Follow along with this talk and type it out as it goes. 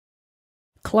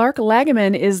Clark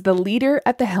Lagemann is the leader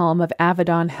at the helm of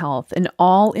Avidon Health, an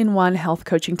all-in-one health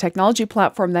coaching technology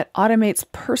platform that automates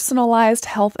personalized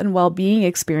health and well-being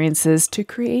experiences to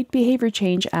create behavior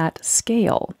change at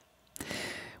scale.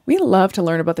 We love to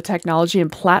learn about the technology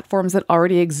and platforms that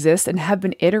already exist and have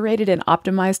been iterated and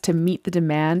optimized to meet the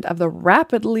demand of the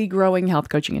rapidly growing health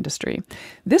coaching industry.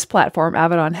 This platform,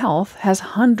 Avidon Health, has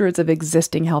hundreds of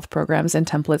existing health programs and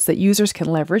templates that users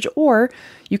can leverage, or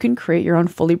you can create your own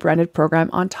fully branded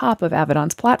program on top of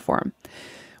Avidon's platform.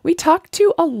 We talk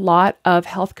to a lot of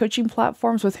health coaching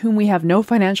platforms with whom we have no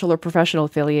financial or professional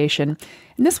affiliation,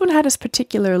 and this one had us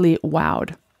particularly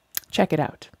wowed. Check it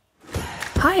out.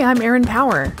 Hi, I'm Erin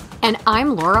Power. And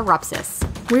I'm Laura Rupsis.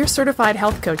 We're certified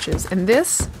health coaches, and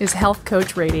this is Health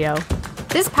Coach Radio.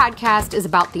 This podcast is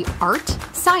about the art,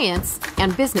 science,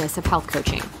 and business of health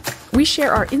coaching. We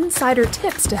share our insider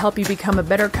tips to help you become a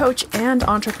better coach and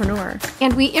entrepreneur.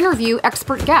 And we interview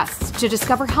expert guests to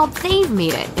discover how they've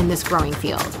made it in this growing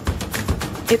field.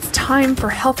 It's time for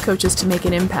health coaches to make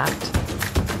an impact.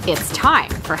 It's time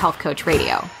for Health Coach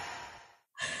Radio.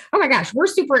 Oh my gosh, we're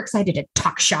super excited to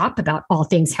talk shop about all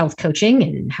things health coaching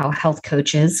and how health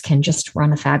coaches can just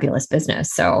run a fabulous business.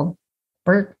 So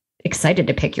we're excited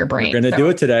to pick your brain. We're going to do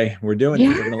it today. We're doing it.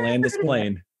 We're going to land this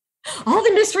plane. All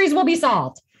the mysteries will be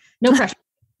solved. No pressure.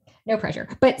 No pressure.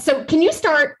 But so can you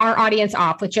start our audience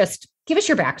off with just give us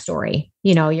your backstory?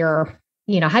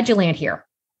 How'd you land here?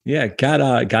 Yeah,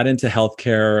 got into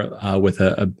healthcare with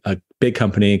a big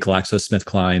company,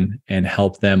 GlaxoSmithKline, and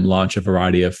helped them launch a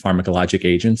variety of pharmacologic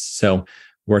agents. So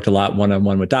worked a lot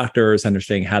one-on-one with doctors,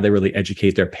 understanding how they really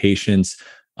educate their patients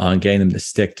on getting them to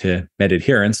stick to med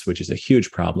adherence, which is a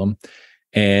huge problem,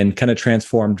 and kind of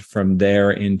transformed from there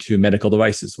into medical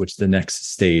devices, which is the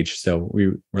next stage. So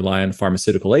we rely on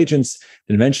pharmaceutical agents,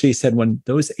 and eventually said, when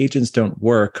those agents don't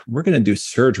work, we're going to do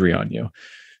surgery on you.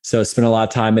 So spent a lot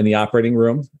of time in the operating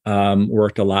room,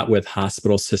 worked a lot with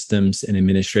hospital systems and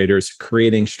administrators,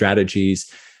 creating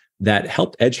strategies that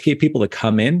helped educate people to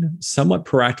come in somewhat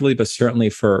proactively, but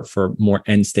certainly for more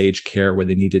end stage care where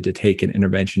they needed to take an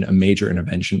intervention, a major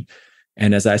intervention.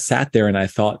 And as I sat there and I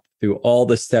thought through all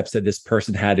the steps that this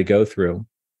person had to go through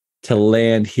to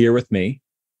land here with me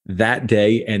that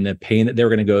day and the pain that they were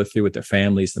going to go through with their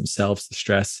families themselves, the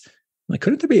stress, I'm like,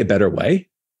 couldn't there be a better way?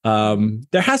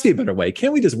 There has to be a better way.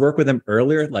 Can't we just work with them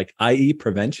earlier, like i.e.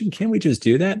 prevention? Can't we just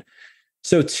do that?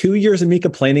 So 2 years of me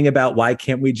complaining about why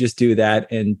can't we just do that?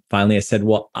 And finally I said,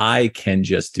 well, I can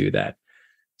just do that.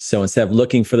 So instead of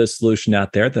looking for the solution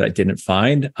out there that I didn't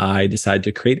find, I decided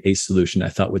to create a solution I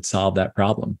thought would solve that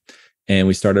problem. And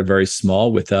we started very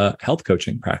small with a health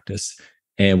coaching practice.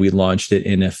 And we launched it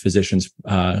in a physician's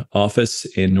office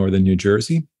in northern New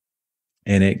Jersey.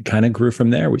 And it kind of grew from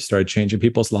there. We started changing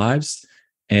people's lives.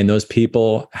 And those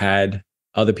people had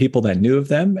other people that knew of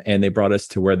them, and they brought us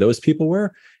to where those people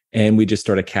were. And we just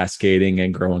started cascading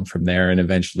and growing from there, and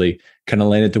eventually kind of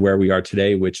landed to where we are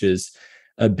today, which is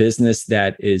a business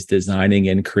that is designing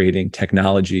and creating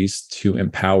technologies to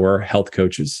empower health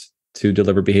coaches to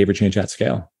deliver behavior change at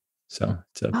scale. So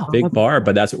it's a big bar,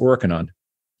 but that's what we're working on.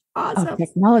 Awesome. Oh,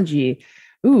 technology.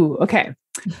 Ooh, okay.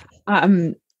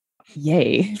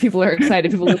 Yay. People are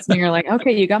excited. People listening are like,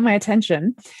 okay, you got my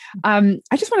attention. I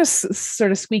just want to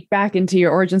sort of squeak back into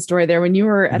your origin story there. When you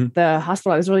were at the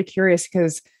hospital, I was really curious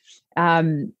because I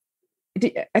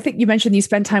think you mentioned you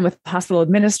spent time with hospital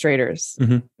administrators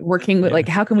working with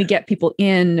how can we get people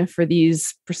in for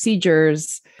these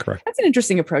procedures? Correct. That's an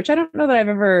interesting approach. I don't know that I've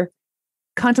ever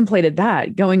contemplated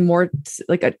that, going more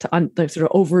sort of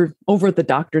over the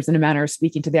doctors in a manner of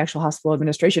speaking to the actual hospital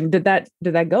administration. Did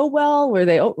that go well? Were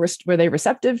they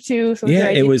receptive to?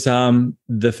 It was,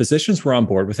 the physicians were on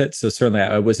board with it. So certainly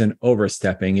I wasn't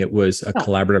overstepping. It was a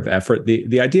collaborative effort.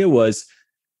 The idea was,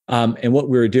 and what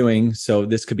we were doing, so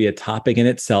this could be a topic in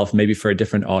itself, maybe for a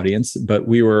different audience, but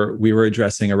we were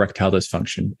addressing erectile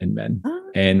dysfunction in men,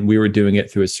 and we were doing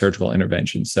it through a surgical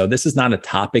intervention. So this is not a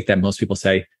topic that most people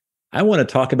say, I want to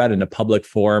talk about in a public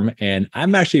forum, and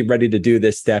I'm actually ready to do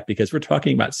this step because we're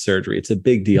talking about surgery. It's a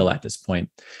big deal at this point.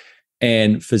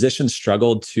 And physicians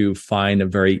struggled to find a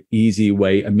very easy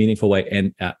way, a meaningful way,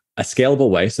 and a scalable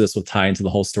way. So this will tie into the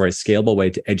whole story, scalable way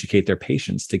to educate their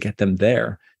patients, to get them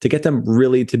there, to get them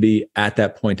really to be at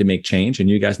that point to make change. And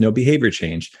you guys know behavior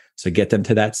change. So get them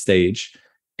to that stage.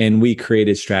 And we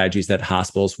created strategies that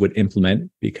hospitals would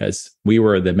implement because we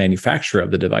were the manufacturer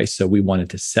of the device. So we wanted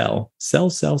to sell.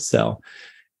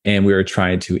 And we were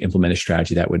trying to implement a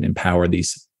strategy that would empower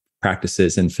these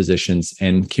practices and physicians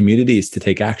and communities to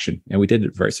take action. And we did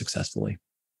it very successfully.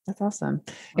 That's awesome.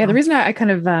 Yeah. The reason I kind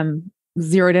of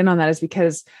zeroed in on that is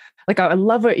because like, I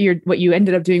love what you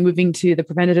ended up doing, moving to the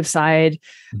preventative side,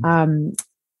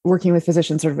 working with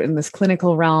physicians sort of in this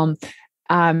clinical realm.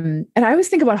 And I always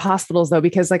think about hospitals though,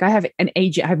 because like I have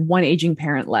one aging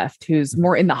parent left who's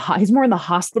more in the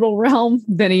hospital realm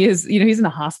than he is, he's in the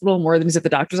hospital more than he's at the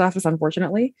doctor's office,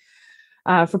 unfortunately,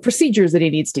 for procedures that he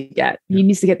needs to get. He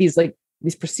needs to get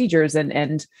these procedures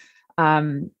and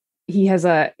he has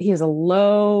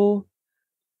no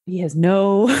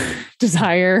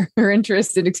desire or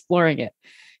interest in exploring it.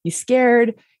 He's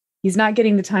scared. He's not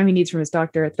getting the time he needs from his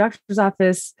doctor at the doctor's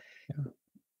office.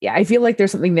 Yeah, I feel like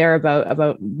there's something there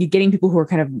about getting people who are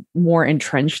kind of more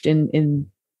entrenched in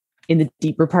the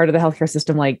deeper part of the healthcare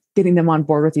system, like getting them on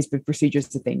board with these big procedures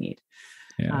that they need.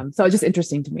 Yeah. So it's just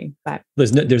interesting to me. But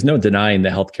there's no denying the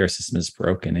healthcare system is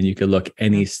broken, and you could look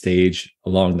any stage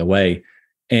along the way.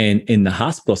 And in the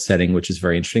hospital setting, which is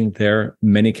very interesting, there are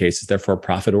many cases they're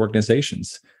for-profit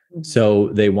organizations. Mm-hmm. So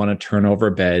they want to turn over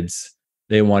beds,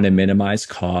 they want to minimize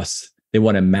costs, they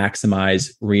want to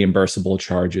maximize reimbursable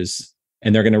charges,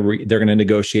 and they're going to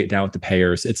negotiate down with the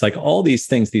payers. It's like all these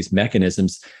things, these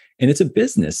mechanisms, and it's a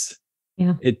business.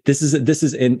 Yeah. This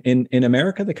is in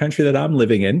America, the country that I'm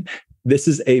living in. This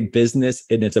is a business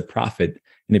and it's a profit.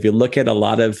 And if you look at a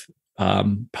lot of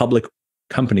public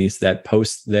companies that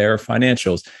post their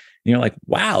financials, you're like,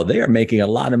 wow, they are making a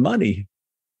lot of money.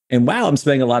 And wow, I'm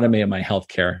spending a lot of money on my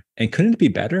healthcare. And couldn't it be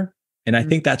better? And I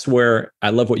think that's where I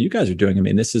love what you guys are doing. I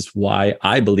mean, this is why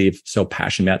I believe so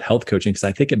passionate about health coaching, because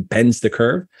I think it bends the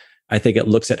curve. I think it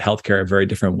looks at healthcare a very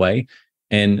different way.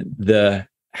 And the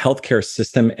healthcare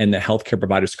system and the healthcare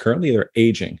providers currently, they're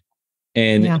aging.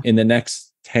 And in the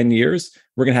next 10 years,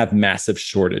 we're going to have massive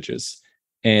shortages.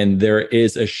 And there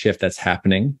is a shift that's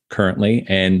happening currently.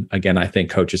 And again, I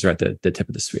think coaches are at the tip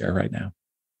of the spear right now.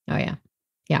 Oh, yeah.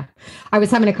 Yeah. I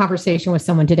was having a conversation with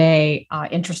someone today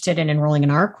interested in enrolling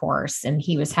in our course. And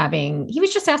he was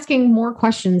just asking more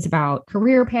questions about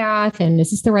career path. And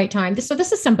is this the right time? So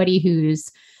this is somebody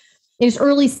who's in his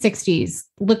early 60s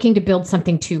looking to build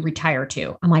something to retire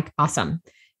to. I'm like, awesome.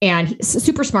 And he's a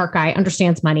super smart guy,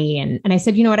 understands money. And I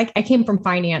said, you know what? I came from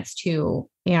finance too.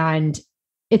 And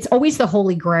it's always the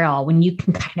holy grail when you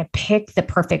can kind of pick the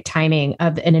perfect timing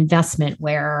of an investment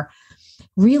where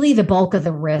really the bulk of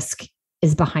the risk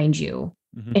is behind you.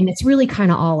 Mm-hmm. And it's really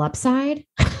kind of all upside.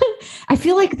 I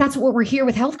feel like that's what we're here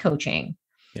with health coaching.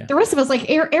 Yeah. The rest of us, like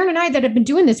Aaron and I that have been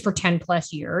doing this for 10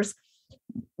 plus years,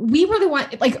 we were the one,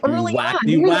 like early on.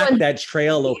 You whacked that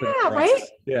trail open. Yeah, right?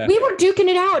 Yeah. We were duking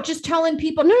it out, just telling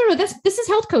people, no, this is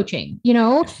health coaching.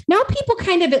 Now people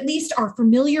kind of at least are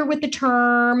familiar with the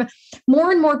term.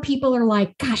 More and more people are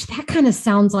like, gosh, that kind of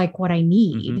sounds like what I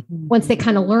need once they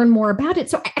kind of learn more about it.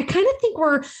 So I kind of think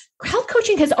health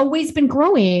coaching has always been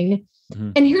growing.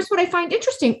 Mm-hmm. And here's what I find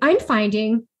interesting. I'm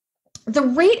finding the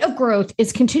rate of growth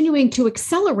is continuing to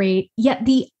accelerate, yet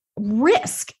the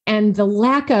risk and the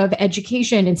lack of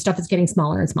education and stuff is getting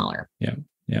smaller and smaller.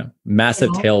 Yeah. Massive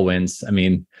tailwinds. I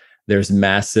mean, there's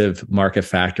massive market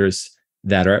factors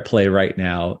that are at play right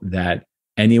now that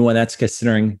anyone that's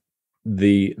considering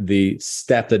the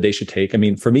step that they should take. I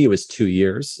mean, for me, it was 2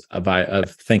 years of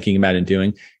thinking about and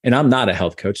doing, and I'm not a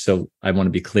health coach, so I want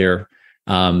to be clear.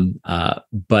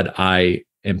 But I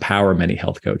empower many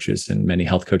health coaches, and many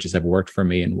health coaches have worked for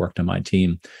me and worked on my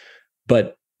team.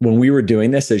 But when we were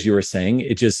doing this, as you were saying,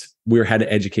 we had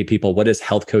to educate people. What does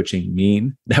health coaching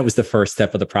mean? That was the first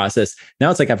step of the process.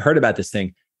 Now it's like, I've heard about this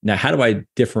thing. Now, how do I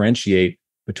differentiate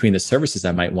between the services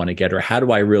I might want to get? Or how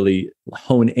do I really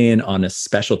hone in on a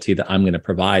specialty that I'm going to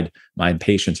provide my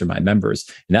patients or my members?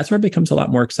 And that's where it becomes a lot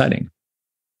more exciting.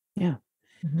 Yeah.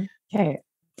 Mm-hmm. Okay.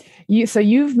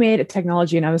 You've made a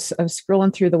technology, and I was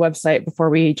scrolling through the website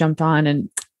before we jumped on, and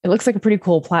it looks like a pretty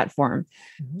cool platform.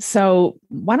 Mm-hmm. So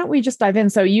why don't we just dive in?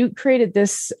 So you created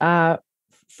this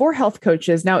for health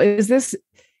coaches. Now, is this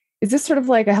sort of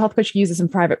like a health coach uses in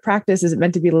private practice? Is it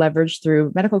meant to be leveraged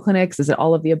through medical clinics? Is it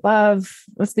all of the above?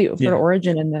 What's the sort of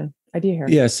origin and the idea here?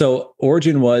 Yeah. So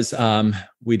origin was,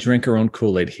 we drink our own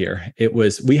Kool-Aid here.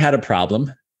 We had a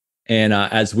problem. And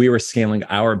as we were scaling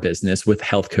our business with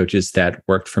health coaches that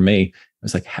worked for me, I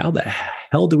was like, how the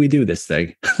hell do we do this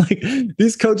thing? Like,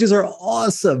 these coaches are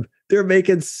awesome. They're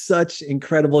making such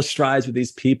incredible strides with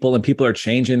these people, and people are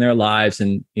changing their lives.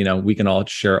 And, we can all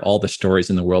share all the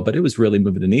stories in the world, but it was really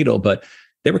moving the needle. But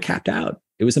they were capped out.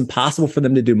 It was impossible for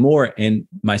them to do more. And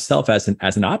myself as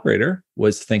an operator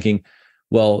was thinking,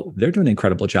 well, they're doing an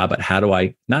incredible job, but how do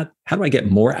I get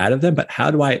more out of them? But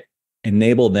how do I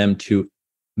enable them to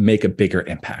make a bigger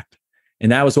impact?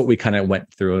 And that was what we kind of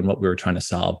went through and what we were trying to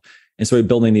solve. And so we're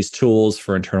building these tools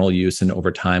for internal use. And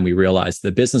over time, we realized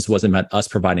the business wasn't about us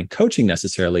providing coaching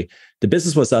necessarily. The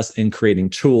business was us in creating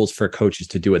tools for coaches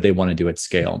to do what they want to do at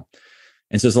scale.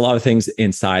 And so there's a lot of things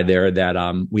inside there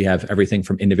that we have everything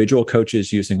from individual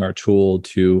coaches using our tool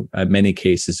to, in many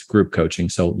cases, group coaching.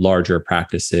 So larger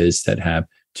practices that have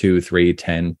 2, 3,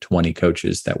 10, 20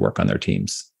 coaches that work on their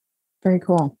teams. Very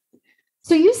cool.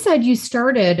 So you said you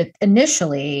started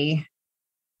initially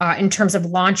in terms of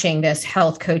launching this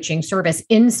health coaching service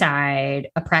inside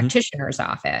a practitioner's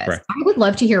office. Correct. I would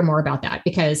love to hear more about that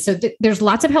because there's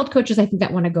lots of health coaches I think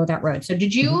that want to go that road. So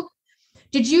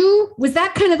was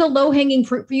that kind of the low hanging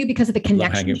fruit for you because of the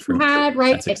connections you had,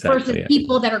 right? That's exactly versus it.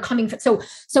 people that are coming from,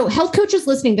 so health coaches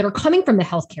listening that are coming from the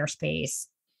healthcare space,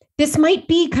 this might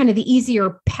be kind of the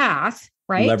easier path,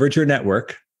 right? Leverage your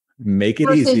network, make it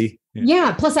easy.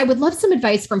 Yeah. Plus I would love some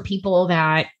advice from people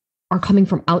that are coming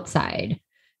from outside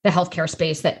the healthcare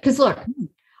space because look,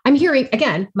 I'm hearing,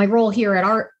 again, my role here at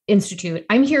our institute,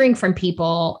 I'm hearing from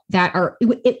people that are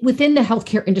within the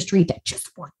healthcare industry that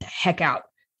just want the heck out.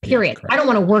 Period. I don't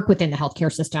want to work within the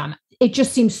healthcare system. It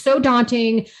just seems so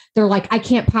daunting. They're like, I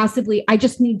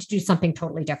just need to do something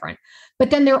totally different. But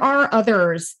then there are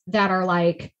others that are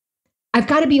like, I've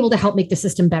got to be able to help make the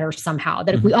system better somehow,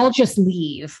 that if we all just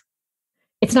leave,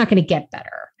 it's not going to get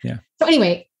better. Yeah. So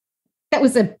anyway, that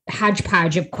was a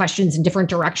hodgepodge of questions in different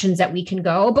directions that we can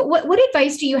go. But what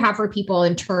advice do you have for people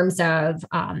in terms of,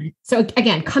 so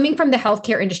again, coming from the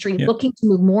healthcare industry, looking to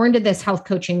move more into this health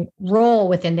coaching role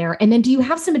within there? And then do you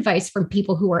have some advice from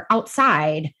people who are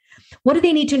outside? What do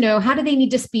they need to know? How do they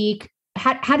need to speak?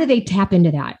 How do they tap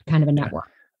into that kind of a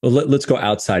network? Well, let's go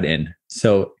outside in.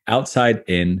 So outside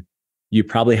in, you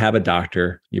probably have a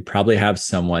doctor, you probably have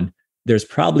someone, there's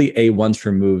probably a once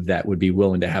removed that would be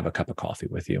willing to have a cup of coffee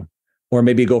with you. Or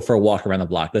maybe go for a walk around the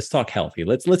block. Let's talk healthy.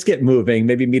 Let's get moving.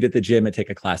 Maybe meet at the gym and take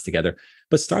a class together.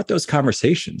 But start those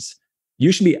conversations.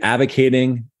 You should be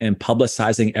advocating and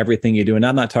publicizing everything you do. And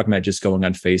I'm not talking about just going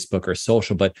on Facebook or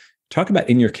social, but talk about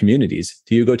in your communities.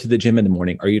 Do you go to the gym in the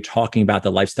morning? Are you talking about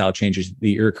the lifestyle changes that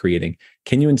you're creating?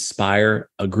 Can you inspire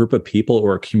a group of people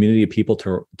or a community of people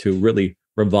to really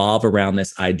revolve around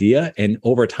this idea? And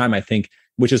over time, I think,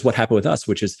 which is what happened with us,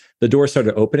 which is the doors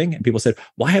started opening and people said,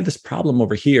 well, I have this problem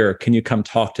over here. Can you come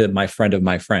talk to my friend of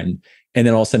my friend? And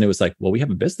then all of a sudden it was like, well, we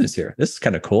have a business here. This is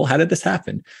kind of cool. How did this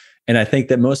happen? And I think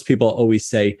that most people always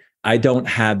say, I don't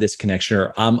have this connection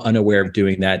or I'm unaware of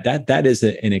doing that. That is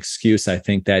an excuse, I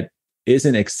think, that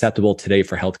isn't acceptable today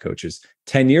for health coaches.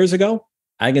 10 years ago,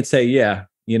 I can say, yeah,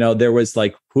 there was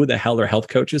like, who the hell are health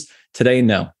coaches? Today,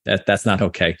 no, that's not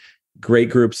okay. Great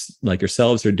groups like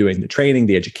yourselves are doing the training,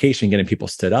 the education, getting people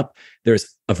stood up.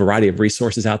 There's a variety of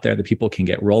resources out there that people can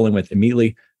get rolling with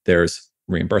immediately. There's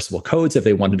reimbursable codes if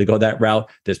they wanted to go that route.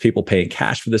 There's people paying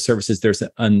cash for the services. There's an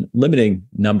unlimited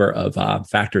number of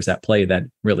factors at play that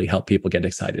really help people get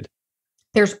excited.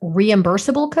 There's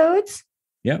reimbursable codes?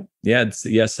 Yeah.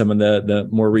 Some of the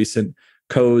more recent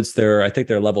codes, I think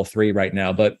they're level 3 right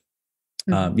now, but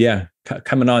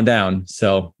coming on down.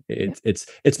 So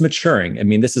it's maturing. I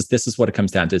mean, this is what it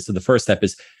comes down to. So the first step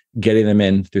is getting them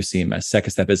in through CMS.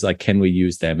 Second step is like, can we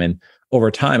use them? And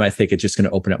over time, I think it's just going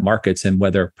to open up markets, and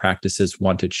whether practices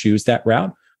want to choose that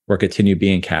route or continue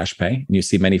being cash pay. And you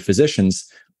see many physicians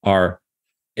are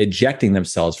ejecting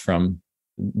themselves from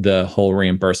the whole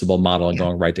reimbursable model and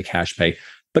going right to cash pay.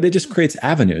 But it just creates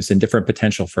avenues and different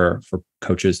potential for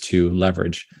coaches to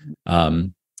leverage.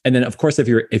 And then, of course, if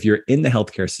you're in the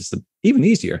healthcare system, even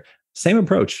easier, same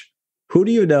approach. Who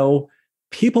do you know?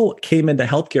 People came into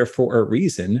healthcare for a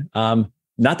reason.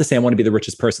 Not to say I want to be the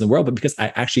richest person in the world, but because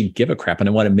I actually give a crap and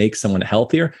I want to make someone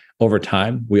healthier. Over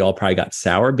time, we all probably got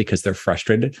sour because they're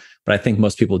frustrated. But I think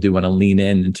most people do want to lean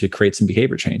in and to create some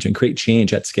behavior change and create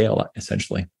change at scale,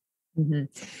 essentially. Mm-hmm.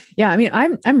 Yeah, I mean,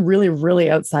 I'm really, really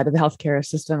outside of the healthcare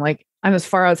system. Like, I'm as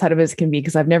far outside of it as can be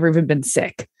because I've never even been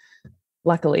sick.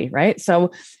 Luckily, right?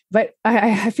 So, but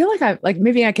I feel like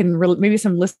maybe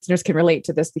some listeners can relate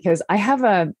to this because I have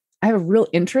a real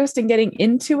interest in getting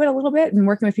into it a little bit and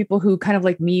working with people who kind of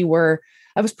like me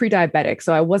I was pre-diabetic.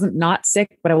 So I wasn't not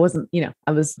sick, but I wasn't,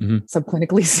 I was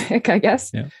subclinically sick, I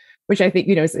guess, which I think,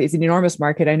 is an enormous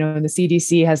market. I know the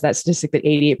CDC has that statistic that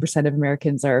 88% of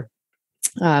Americans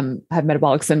have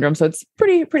metabolic syndrome. So it's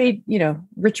pretty,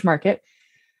 rich market.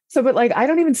 So, but like, I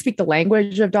don't even speak the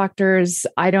language of doctors.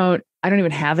 I don't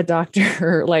even have a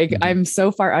doctor. Like, I'm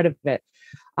so far out of it.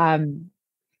 But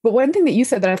one thing that you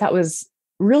said that I thought was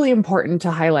really important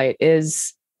to highlight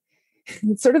is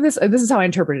sort of this is how I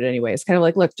interpret it anyway. It's kind of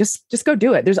like, look, just go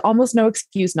do it. There's almost no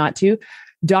excuse not to.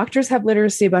 Doctors have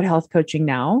literacy about health coaching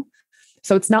now.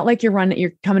 So it's not like you're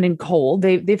coming in cold.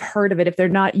 They've heard of it. If they're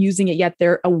not using it yet,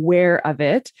 they're aware of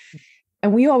it.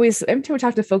 And every time we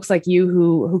talk to folks like you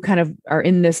who kind of are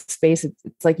in this space,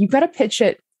 it's like, you've got to pitch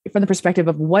it from the perspective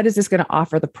of what is this going to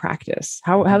offer the practice?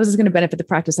 How is this going to benefit the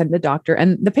practice and the doctor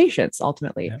and the patients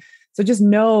ultimately? Yeah. So just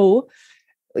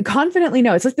confidently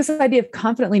know. It's like this idea of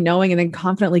confidently knowing and then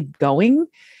confidently going,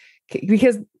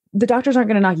 because the doctors aren't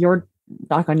going to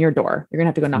knock on your door. You're going to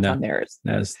have to go knock on theirs.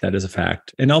 That is a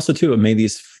fact. And also too, many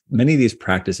of these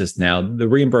practices now, the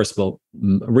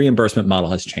reimbursement model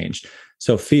has changed.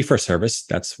 So fee for service,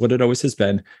 that's what it always has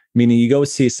been. Meaning you go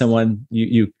see someone,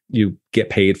 you get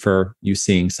paid for you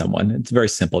seeing someone. It's very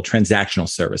simple, transactional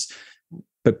service.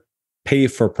 But pay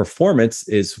for performance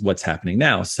is what's happening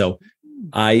now. So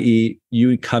i.e.,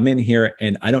 you come in here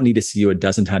and I don't need to see you a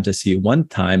dozen times. I see you one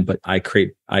time, but I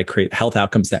create health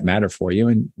outcomes that matter for you.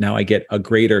 And now I get a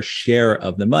greater share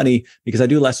of the money because I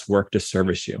do less work to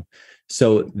service you.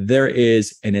 So there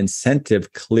is an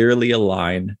incentive clearly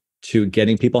aligned to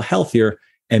getting people healthier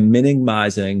and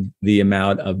minimizing the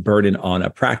amount of burden on a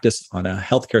practice, on a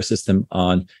healthcare system,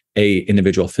 on a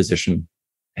individual physician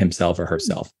himself or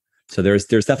herself. So there's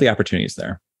definitely opportunities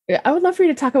there. I would love for you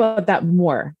to talk about that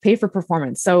more. Pay for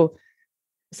performance. So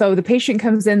the patient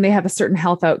comes in, they have a certain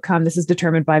health outcome. This is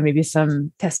determined by maybe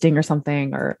some testing or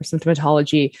something or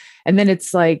symptomatology. And then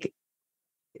it's like,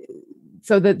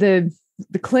 so the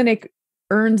clinic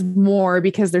earns more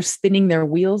because they're spinning their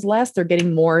wheels less. They're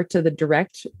getting more to the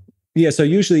direct. Yeah. So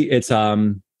usually it's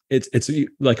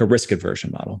like a risk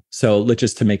aversion model. So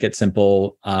just to make it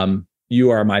simple, you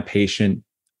are my patient.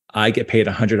 I get paid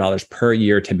 $100 per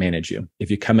year to manage you. If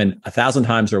you come in 1,000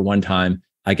 times or one time,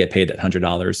 I get paid at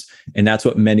 $100. And that's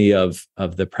what many of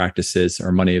the practices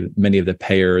or many of the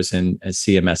payers and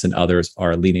CMS and others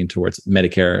are leaning towards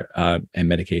Medicare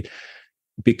and Medicaid,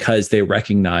 because they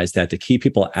recognize that to keep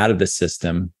people out of the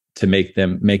system, to make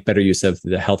them make better use of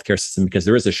the healthcare system, because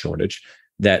there is a shortage,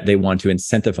 that they want to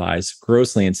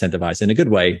grossly incentivize in a good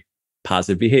way,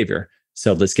 positive behavior.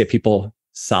 So let's get people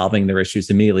solving their issues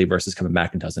immediately versus coming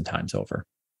back a dozen times over.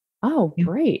 Oh,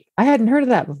 great. I hadn't heard of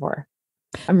that before.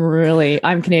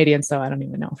 I'm Canadian, so I don't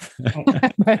even know.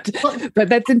 but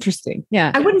that's interesting.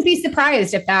 Yeah. I wouldn't be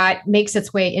surprised if that makes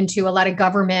its way into a lot of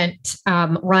government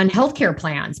run healthcare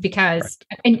plans, because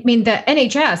I mean, the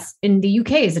NHS in the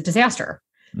UK is a disaster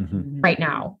right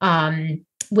now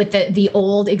with the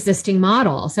old existing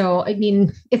model. So, I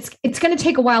mean, it's going to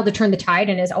take a while to turn the tide.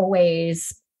 And as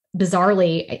always,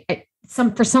 bizarrely,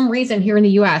 for some reason here in the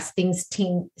US, things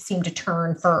seem to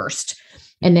turn first.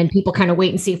 And then people kind of wait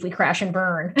and see if we crash and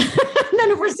burn. And then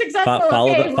if we're successful,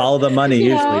 follow the money.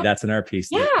 Usually that's in our piece.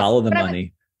 Yeah, follow the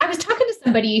money. I was talking to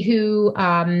somebody who,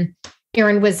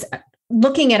 Aaron, was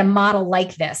looking at a model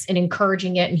like this and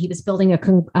encouraging it. And he was building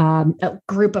a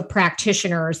group of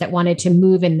practitioners that wanted to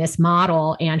move in this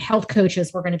model, and health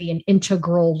coaches were going to be an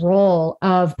integral role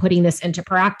of putting this into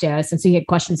practice. And so he had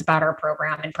questions about our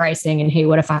program and pricing and, hey,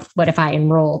 what if I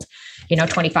enrolled,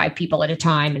 25 people at a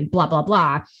time and blah, blah,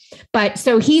 blah. But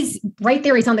so he's right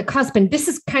there. He's on the cusp. And this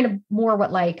is kind of more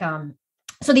what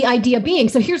so the idea being,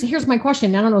 so here's my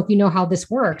question. I don't know if you know how this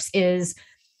works is,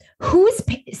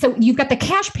 so you've got the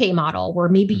cash pay model where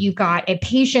maybe you've got a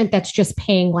patient that's just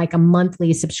paying like a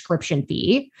monthly subscription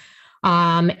fee.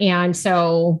 And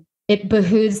so it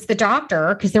behooves the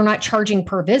doctor, because they're not charging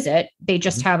per visit. They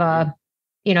just have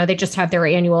their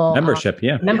annual membership,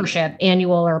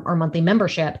 annual or monthly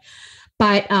membership.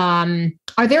 But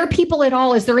are there people at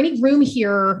all? Is there any room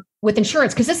here with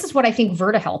insurance? Because this is what I think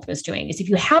Virta Health was doing, is if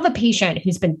you have a patient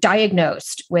who's been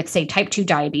diagnosed with, say, type 2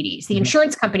 diabetes, the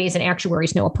insurance companies and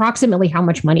actuaries know approximately how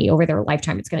much money over their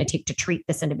lifetime it's going to take to treat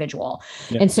this individual.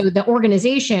 Yep. And so the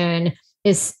organization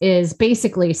is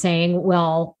basically saying,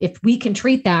 well, if we can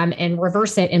treat them and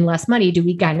reverse it in less money, do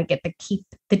we kind of get to keep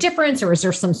the difference, or is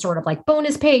there some sort of like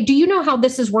bonus pay? Do you know how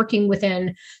this is working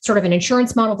within sort of an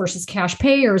insurance model versus cash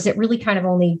pay, or is it really kind of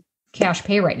only cash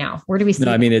pay right now? Where do we see?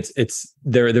 No, I mean, it's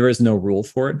there is no rule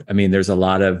for it. I mean, there's a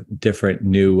lot of different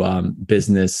new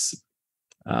business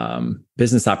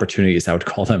opportunities, I would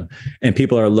call them, and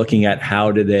people are looking at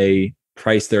how do they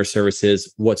price their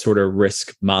services, what sort of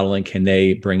risk modeling can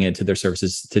they bring into their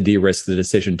services to de-risk the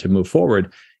decision to move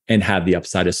forward and have the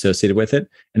upside associated with it.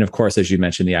 And of course, as you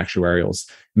mentioned, the actuarials.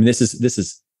 I mean,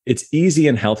 it's easy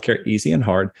in healthcare, easy and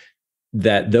hard,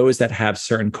 that those that have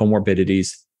certain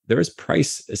comorbidities, there is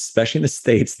price, especially in the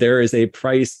States, there is a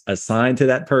price assigned to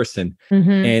that person.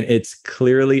 And it's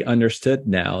clearly understood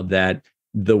now that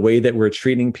the way that we're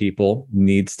treating people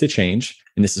needs to change.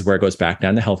 And this is where it goes back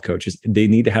down to health coaches. They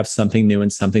need to have something new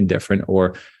and something different,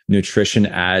 or nutrition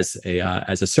as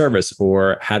a service,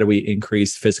 or how do we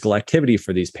increase physical activity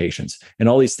for these patients? And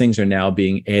all these things are now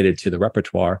being added to the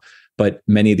repertoire. But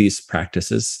many of these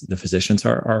practices, the physicians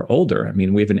are older. I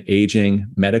mean, we have an aging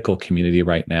medical community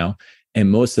right now,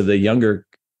 and most of the younger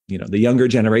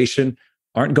generation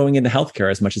aren't going into healthcare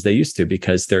as much as they used to,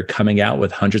 because they're coming out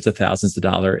with hundreds of thousands of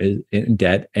dollars in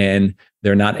debt, and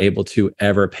they're not able to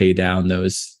ever pay down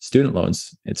those student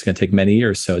loans. It's going to take many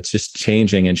years. So it's just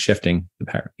changing and shifting,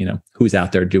 who's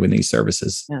out there doing these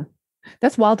services. Yeah.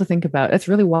 That's wild to think about. That's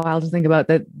really wild to think about,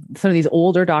 that some of these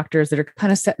older doctors that are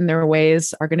kind of set in their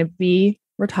ways are going to be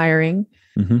retiring.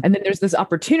 Mm-hmm. And then there's this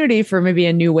opportunity for maybe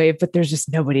a new wave, but there's just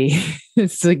nobody.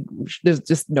 It's like, there's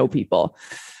just no people,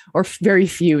 or very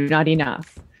few, not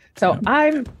enough. So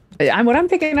I'm what I'm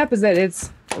picking up is that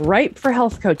it's ripe for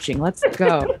health coaching. Let's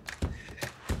go.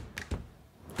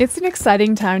 It's an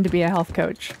exciting time to be a health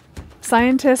coach.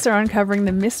 Scientists are uncovering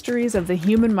the mysteries of the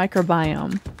human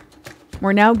microbiome.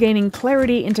 We're now gaining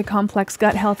clarity into complex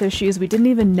gut health issues we didn't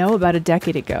even know about a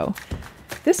decade ago.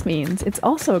 This means it's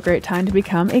also a great time to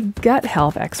become a gut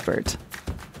health expert.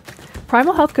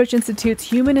 Primal Health Coach Institute's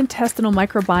Human Intestinal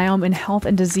Microbiome and Health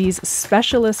and Disease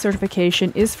Specialist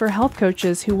certification is for health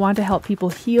coaches who want to help people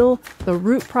heal the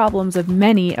root problems of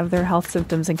many of their health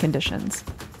symptoms and conditions.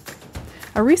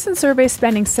 A recent survey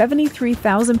spanning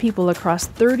 73,000 people across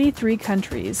 33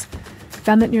 countries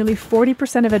found that nearly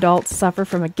 40% of adults suffer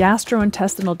from a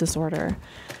gastrointestinal disorder.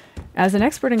 As an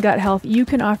expert in gut health, you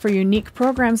can offer unique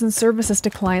programs and services to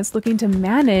clients looking to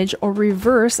manage or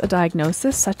reverse a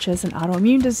diagnosis such as an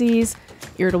autoimmune disease,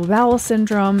 irritable bowel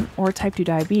syndrome, or type 2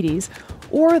 diabetes,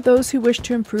 or those who wish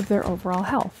to improve their overall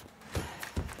health.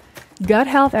 Gut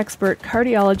health expert,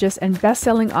 cardiologist, and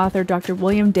best-selling author Dr.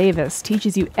 William Davis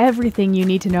teaches you everything you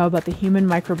need to know about the human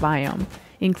microbiome,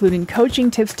 including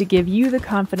coaching tips to give you the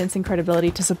confidence and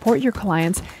credibility to support your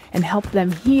clients and help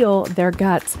them heal their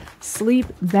guts, sleep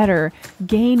better,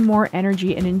 gain more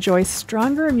energy, and enjoy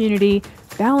stronger immunity,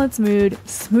 balanced mood,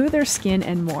 smoother skin,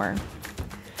 and more.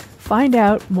 Find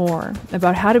out more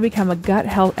about how to become a gut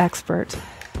health expert.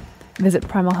 Visit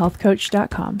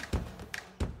primalhealthcoach.com.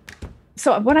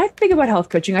 So when I think about health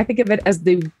coaching, I think of it as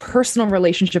the personal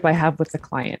relationship I have with the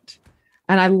client.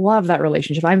 And I love that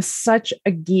relationship. I'm such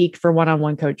a geek for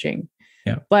one-on-one coaching,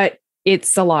 but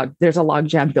there's a log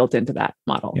jam built into that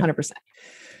model, 100%.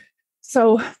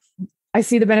 So I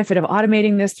see the benefit of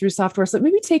automating this through software. So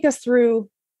maybe take us through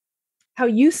how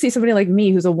you see somebody like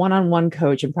me, who's a one-on-one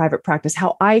coach in private practice,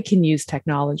 how I can use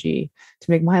technology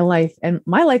to make my life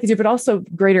easier, but also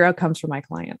greater outcomes for my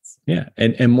clients. Yeah.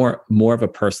 And more of a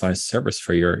personalized service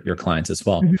for your clients as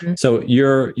well. Mm-hmm. So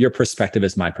your perspective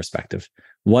is my perspective.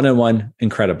 One-on-one,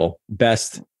 incredible.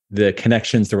 Best, the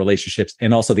connections, the relationships,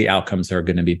 and also the outcomes are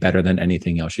going to be better than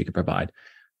anything else you could provide.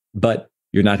 But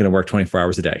you're not going to work 24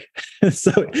 hours a day.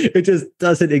 So it just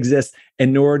doesn't exist.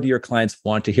 And nor do your clients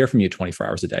want to hear from you 24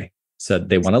 hours a day. So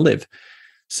they want to live.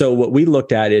 So what we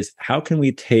looked at is, how can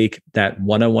we take that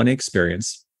one-on-one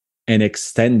experience and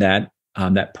extend that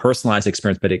personalized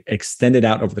experience, but extend it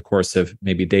out over the course of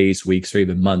maybe days, weeks, or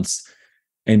even months,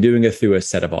 and doing it through a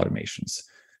set of automations.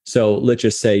 So let's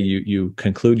just say you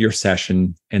conclude your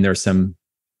session and there's some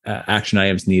action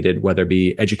items needed, whether it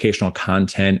be educational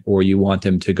content or you want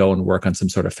them to go and work on some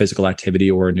sort of physical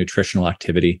activity or nutritional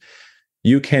activity.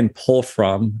 You can pull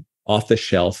from off the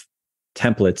shelf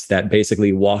templates that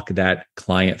basically walk that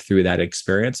client through that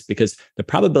experience, because the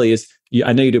probability is,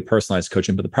 I know you do personalized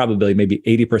coaching, but the probability maybe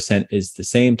 80% is the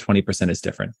same, 20% is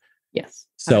different. Yes.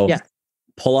 So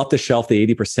pull off the shelf the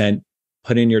 80%,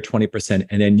 put in your 20%,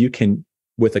 and then you can,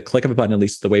 with a click of a button, at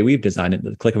least the way we've designed it,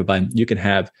 the click of a button, you can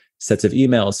have sets of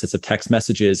emails, sets of text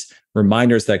messages,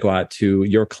 reminders that go out to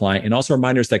your client, and also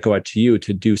reminders that go out to you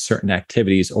to do certain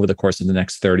activities over the course of the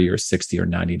next 30 or 60 or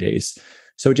 90 days.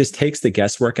 So it just takes the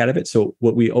guesswork out of it. So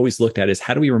what we always looked at is,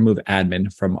 how do we remove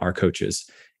admin from our coaches?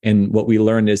 And what we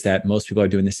learned is that most people are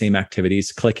doing the same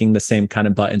activities, clicking the same kind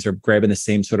of buttons, or grabbing the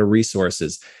same sort of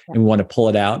resources. And we want to pull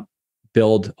it out,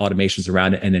 build automations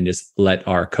around it, and then just let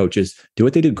our coaches do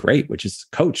what they do great, which is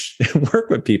coach and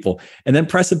work with people, and then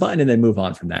press a button and then move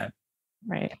on from that.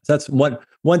 Right. So that's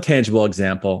one tangible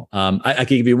example. I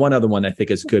can give you one other one I think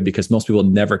is good, because most people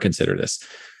never consider this.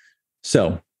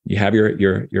 So you have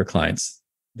your clients.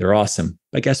 They're awesome.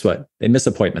 But guess what? They miss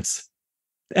appointments.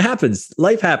 It happens.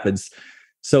 Life happens.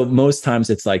 So most times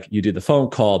it's like, you do the phone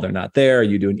call, they're not there.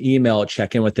 You do an email,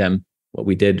 check in with them. What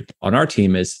we did on our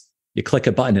team is, you click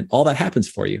a button and all that happens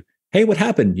for you. Hey, what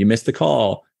happened? You missed the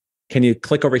call. can you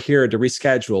click over here to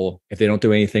reschedule? If they don't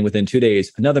do anything within 2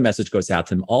 days, another message goes out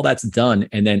to them. All that's done.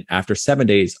 And then after 7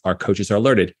 days, our coaches are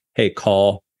alerted. Hey,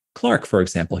 call Clark, for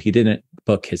example. He didn't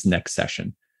book his next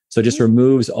session. So it just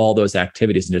removes all those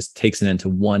activities and just takes it into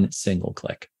one single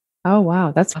click. Oh,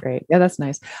 wow. That's great. Yeah, that's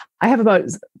nice. I have about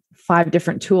 5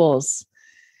 different tools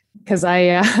because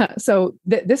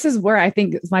this is where I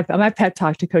think my pet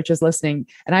talk to coaches listening.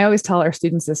 And I always tell our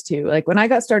students this too. Like when I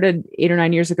got started 8 or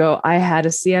 9 years ago, I had a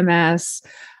CMS,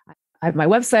 I have my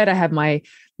website, I have my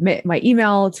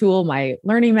email tool, my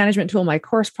learning management tool, my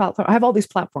course platform. I have all these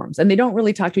platforms and they don't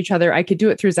really talk to each other. I could do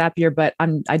it through Zapier, but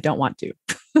I don't want to.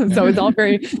 So it's all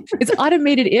it's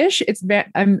automated-ish.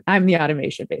 I'm the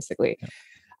automation basically.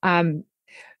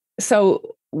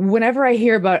 So whenever I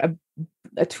hear about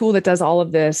a tool that does all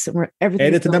of this, where everything,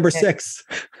 and it's number 6.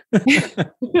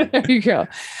 There you go.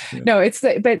 No,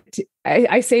 but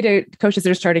I say to coaches that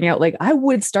are starting out, like I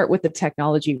would start with the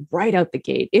technology right out the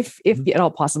gate, if at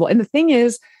all possible. And the thing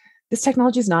is, this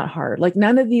technology is not hard. Like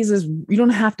none of these you don't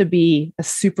have to be a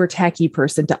super techie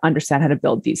person to understand how to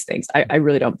build these things. I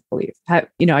really don't believe. I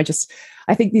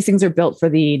think these things are built for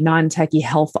the non-techie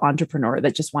health entrepreneur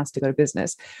that just wants to go to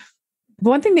business. The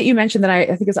one thing that you mentioned that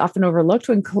I think is often overlooked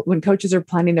when coaches are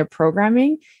planning their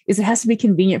programming is it has to be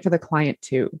convenient for the client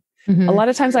too. Mm-hmm. A lot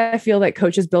of times I feel that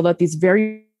coaches build out these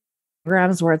very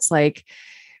programs where it's like,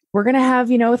 we're going to have,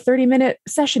 a 30-minute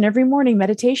session every morning,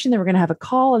 meditation. Then we're going to have a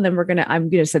call. And then I'm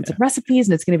going to send some recipes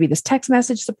and it's going to be this text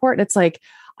message support. And it's like,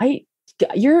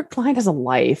 your client has a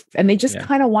life and they just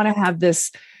kind of want to have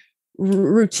this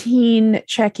routine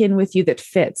check-in with you that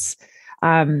fits.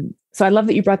 So I love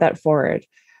that you brought that forward.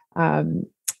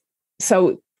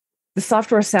 So the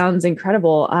software sounds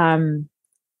incredible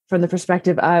from the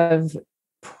perspective of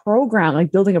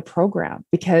building a program,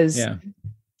 because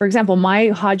for example, my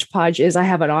hodgepodge is I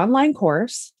have an online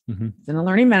course it's in a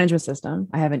learning management system.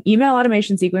 I have an email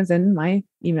automation sequence in my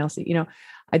email.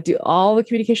 I do all the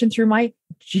communication through my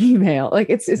Gmail. Like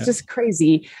it's just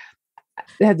crazy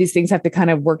that these things have to kind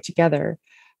of work together.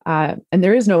 And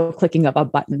there is no clicking of a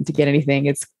button to get anything.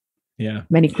 It's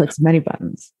many clicks, many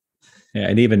buttons. Yeah.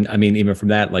 And even from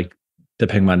that, like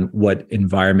depending on what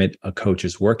environment a coach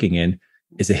is working in,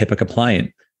 is it HIPAA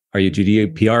compliant? Are you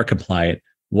GDPR compliant?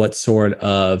 What sort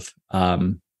of,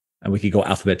 and we could go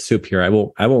alphabet soup here. I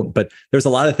won't, but there's a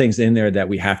lot of things in there that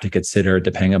we have to consider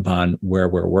depending upon where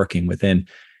we're working within.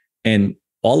 And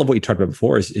all of what you talked about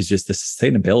before is just the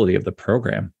sustainability of the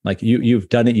program. Like you've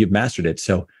done it, you've mastered it.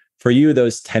 So for you,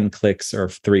 those 10 clicks or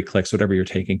 3 clicks, whatever you're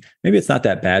taking, maybe it's not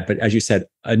that bad. But as you said,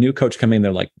 a new coach coming in,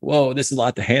 they're like, whoa, this is a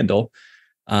lot to handle.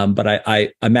 But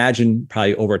I imagine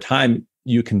probably over time,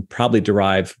 you can probably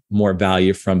derive more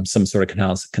value from some sort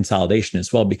of consolidation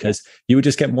as well, because you would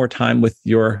just get more time with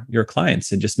your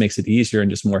clients and just makes it easier and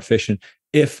just more efficient.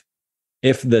 If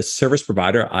the service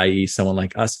provider, i.e. someone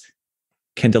like us,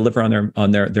 can deliver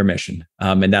on their mission.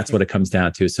 And that's what it comes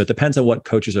down to. So it depends on what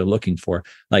coaches are looking for.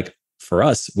 Like for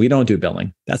us, we don't do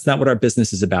billing. That's not what our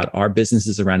business is about. Our business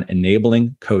is around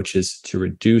enabling coaches to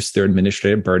reduce their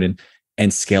administrative burden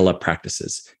and scale up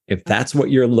practices. If that's what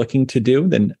you're looking to do,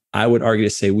 then I would argue to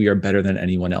say we are better than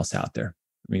anyone else out there.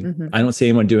 I mean, I don't see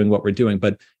anyone doing what we're doing,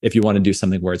 but if you want to do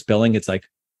something where it's billing, it's like,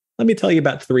 let me tell you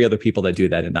about 3 other people that do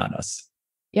that and not us.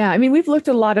 Yeah. I mean, we've looked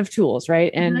at a lot of tools,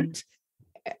 right? And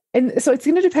so it's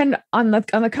going to depend on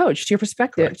the coach, to your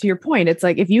perspective. Correct. To your point, it's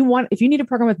like, if you need a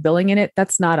program with billing in it,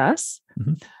 that's not us.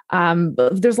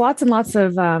 But there's lots and lots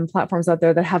of platforms out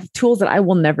there that have tools that I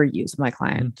will never use with my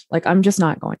client. Like I'm just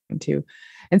not going to.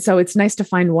 And so it's nice to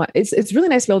find one. It's really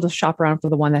nice to be able to shop around for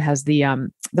the one that has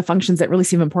the functions that really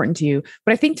seem important to you.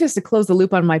 But I think just to close the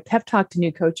loop on my pep talk to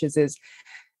new coaches is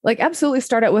like, absolutely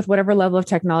start out with whatever level of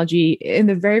technology in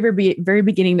the very, very, very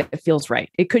beginning that feels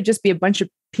right. It could just be a bunch of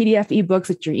PDF ebooks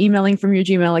that you're emailing from your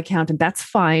Gmail account, and that's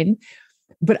fine.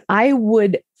 But I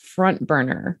would front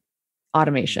burner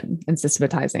automation and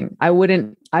systematizing. I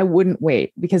wouldn't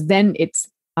wait, because then it's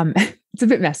a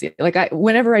bit messy. Like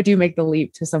whenever I do make the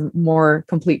leap to some more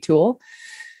complete tool,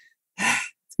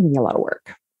 it's gonna be a lot of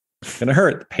work. It's gonna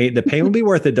hurt. The pain will be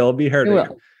worth it. Don't be hurt.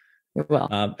 It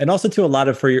will. And also to a lot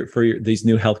of for these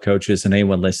new health coaches and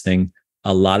anyone listening,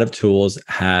 a lot of tools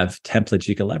have templates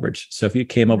you can leverage. So if you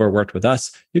came over and worked with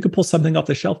us, you could pull something off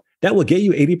the shelf that will get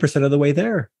you 80% of the way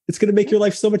there. It's going to make your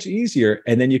life so much easier.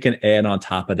 And then you can add on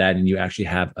top of that and you actually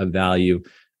have a value.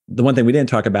 The one thing we didn't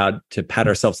talk about to pat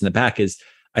ourselves in the back is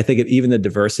I think of even the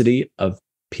diversity of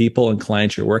people and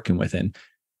clients you're working with. And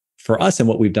for us and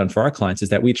what we've done for our clients is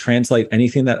that we translate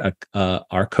anything that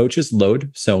our coaches load.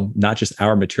 So not just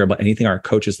our material, but anything our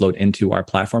coaches load into our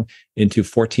platform into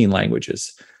 14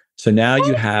 languages. So now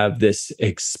you have this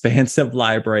expansive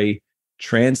library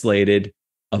translated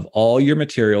of all your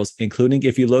materials, including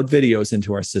if you load videos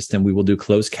into our system, we will do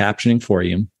closed captioning for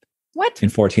you. What? In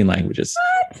 14 languages.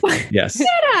 What? Yes. Get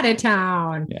out of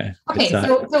town. Yeah. Okay.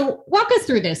 So walk us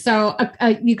through this. So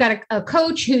you've got a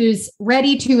coach who's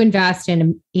ready to invest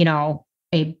in,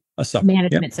 a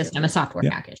management system, a software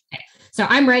package. Okay. So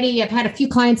I'm ready. I've had a few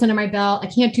clients under my belt. I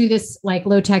can't do this like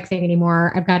low tech thing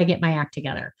anymore. I've got to get my act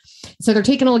together. So they're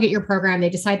taking a look at your program. They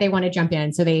decide they want to jump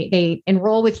in. So they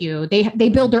enroll with you. They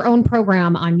build their own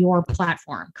program on your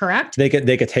platform, correct? They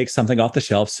could take something off the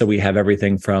shelf. So we have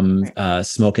everything from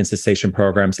smoke and cessation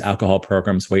programs, alcohol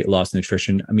programs, weight loss,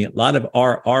 nutrition. I mean, a lot of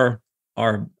our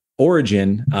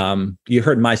origin, you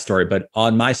heard my story, but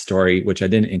on my story, which I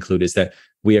didn't include, is that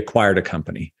we acquired a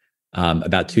company.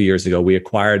 About 2 years ago, we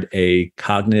acquired a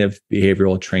cognitive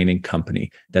behavioral training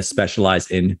company that specialized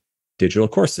in digital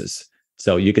courses.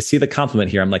 So you can see the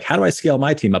compliment here. I'm like, how do I scale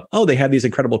my team up? Oh, they have these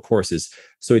incredible courses.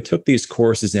 So we took these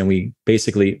courses and we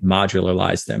basically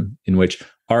modularized them, in which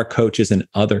our coaches and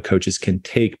other coaches can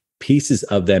take pieces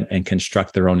of them and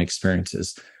construct their own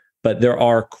experiences. But there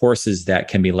are courses that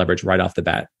can be leveraged right off the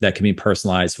bat that can be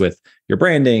personalized with your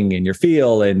branding and your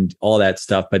feel and all that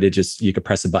stuff. But you could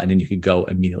press a button and you could go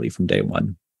immediately from day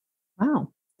one. Wow.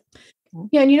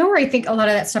 Yeah. And where I think a lot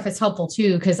of that stuff is helpful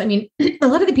too, because I mean, a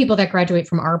lot of the people that graduate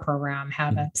from our program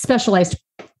have a specialized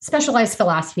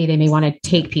philosophy they may want to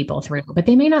take people through, but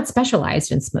they may not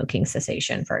specialize in smoking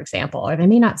cessation, for example, or they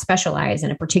may not specialize in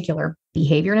a particular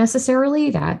behavior necessarily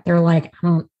that they're like,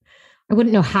 I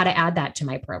wouldn't know how to add that to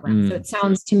my program. So it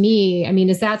sounds to me, I mean,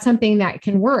 is that something that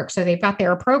can work? So they've got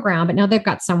their program, but now they've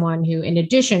got someone who, in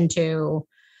addition to,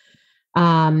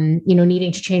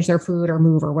 needing to change their food or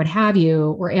move or what have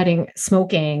you, we're adding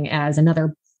smoking as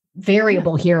another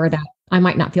variable here that I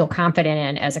might not feel confident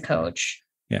in as a coach.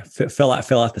 Yeah. Fill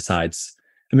out the sides.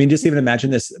 I mean, just even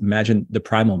imagine this, imagine the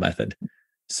primal method.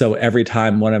 So every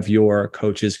time one of your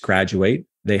coaches graduate,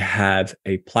 they have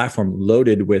a platform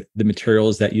loaded with the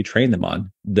materials that you train them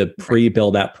on, the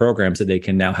pre-built out programs that they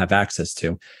can now have access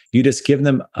to. You just give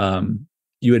them,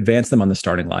 you advance them on the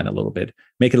starting line a little bit,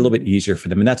 make it a little bit easier for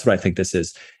them. And that's what I think this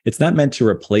is. It's not meant to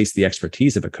replace the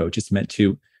expertise of a coach. It's meant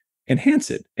to enhance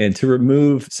it and to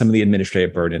remove some of the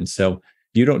administrative burden. So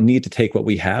you don't need to take what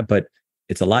we have, but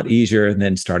it's a lot easier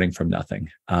than starting from nothing.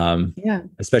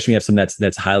 Especially when you have something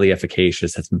that's highly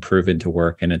efficacious, that's been proven to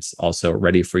work, and it's also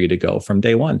ready for you to go from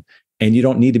day one. And you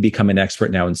don't need to become an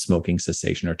expert now in smoking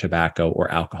cessation or tobacco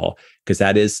or alcohol, because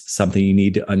that is something you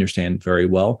need to understand very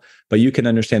well. But you can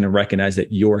understand and recognize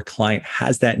that your client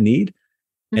has that need.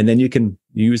 And then you can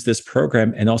use this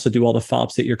program and also do all the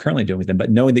follow-ups that you're currently doing with them.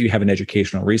 But knowing that you have an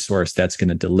educational resource that's going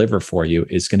to deliver for you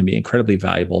is going to be incredibly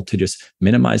valuable to just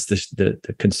minimize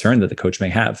the concern that the coach may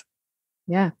have.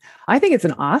 Yeah, I think it's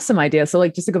an awesome idea. So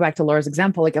like, just to go back to Laura's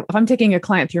example, like if I'm taking a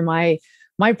client through my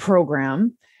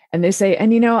program and they say,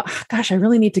 and gosh, I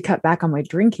really need to cut back on my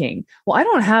drinking. Well, I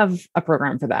don't have a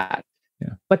program for that,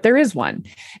 but there is one.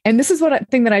 And this is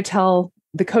thing that I tell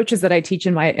the coaches that I teach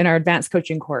in our advanced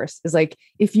coaching course is like,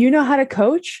 if you know how to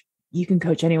coach, you can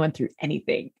coach anyone through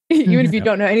anything, even if you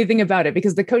don't know anything about it,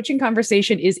 because the coaching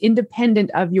conversation is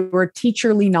independent of your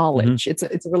teacherly knowledge. It's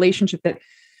a relationship that,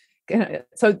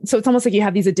 so it's almost like you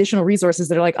have these additional resources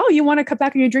that are like, oh, you want to cut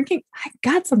back on your drinking? I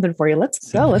got something for you.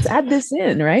 Let's go. Let's add this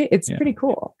in, right? It's pretty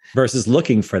cool. Versus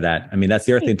looking for that. I mean, that's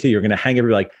the other thing too. You're going to hang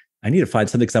everybody like, I need to find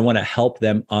something because I want to help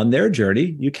them on their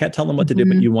journey. You can't tell them what to do,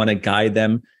 but you want to guide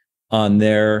them on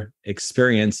their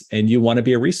experience, and you want to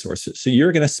be a resource. So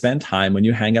you're going to spend time when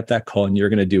you hang up that call and you're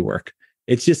going to do work.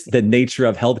 It's just the nature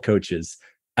of health coaches.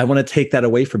 I want to take that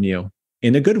away from you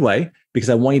in a good way, because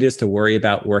I want you just to worry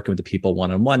about working with the people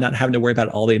one-on-one, not having to worry about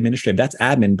all the administrative. That's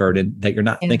admin burden that you're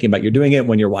not thinking about. You're doing it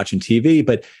when you're watching TV,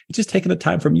 but it's just taking the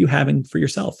time from you having for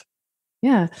yourself.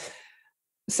 Yeah.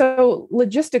 So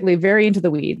logistically, very into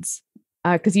the weeds,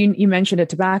 because you mentioned a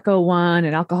tobacco one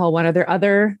and alcohol one. Are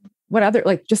there what other,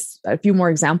 like just a few more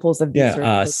examples of these?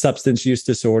 Substance use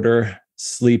disorder,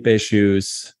 sleep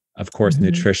issues, of course,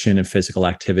 nutrition and physical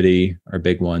activity are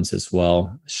big ones as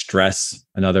well. Stress,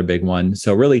 another big one.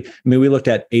 So really, I mean, we looked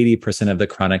at 80% of the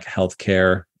chronic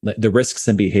healthcare, the risks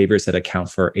and behaviors that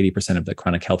account for 80% of the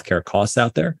chronic healthcare costs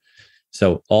out there.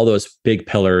 So all those big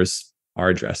pillars are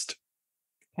addressed.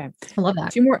 Okay. I love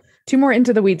that. Two more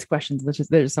into the weeds questions, which is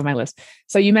there's on my list.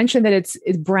 So you mentioned that it's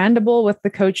brandable with the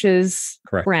coach's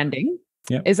branding.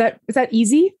 Yeah. Is that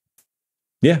easy?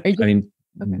 Yeah.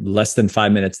 Less than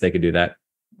 5 minutes, they could do that.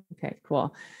 Okay,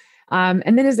 cool.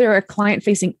 And then is there a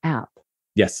client-facing app?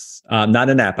 Yes. Not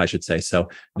an app, I should say. So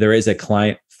there is a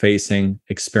client-facing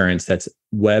experience that's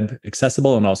web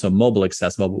accessible and also mobile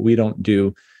accessible, but we don't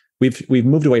do, we've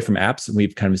moved away from apps, and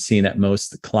we've kind of seen that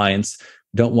most clients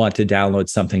don't want to download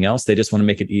something else. They just want to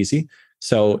make it easy.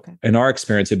 So in our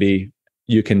experience, it'd be,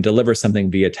 you can deliver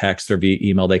something via text or via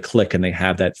email. They click and they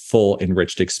have that full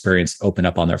enriched experience open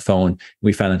up on their phone.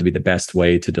 We found that to be the best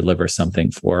way to deliver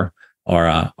something for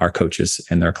our coaches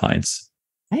and their clients.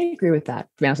 I agree with that,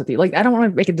 to be honest with you. Like, I don't want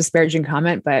to make a disparaging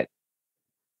comment, but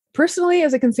personally,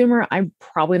 as a consumer, I'm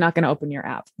probably not going to open your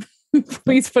app.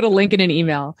 Please put a link in an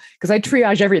email, because I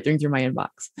triage everything through my inbox.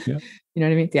 Yeah. You know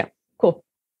what I mean? Yeah. Cool.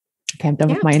 Okay, I'm done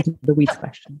with my into the weeds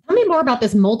question. Tell me more about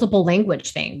this multiple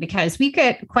language thing, because we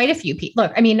get quite a few people.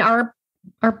 Look, I mean, our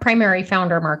primary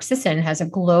founder, Mark Sisson, has a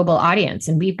global audience,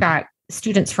 and we've got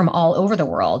students from all over the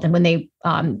world. And when they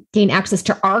gain access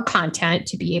to our content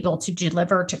to be able to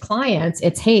deliver to clients,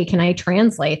 it's, hey, can I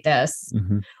translate this?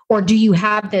 Mm-hmm. Or do you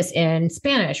have this in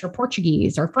Spanish or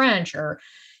Portuguese or French? Or,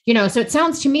 you know, so it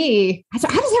sounds to me, so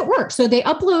how does that work? So they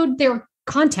upload their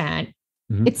content.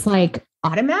 Mm-hmm. It's like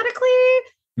automatically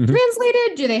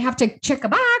translated? Do they have to check a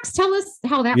box? Tell us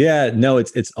how that. Yeah, no,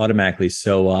 it's automatically.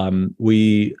 So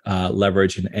we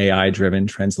leverage an AI-driven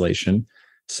translation.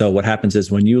 So what happens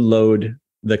is when you load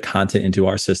the content into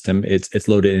our system, it's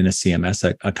loaded in a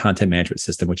CMS, a content management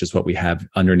system, which is what we have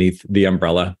underneath the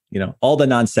umbrella. You know, all the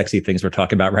non-sexy things we're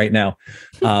talking about right now.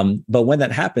 But when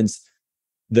that happens,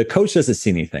 the coach doesn't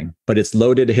see anything, but it's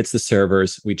loaded, it hits the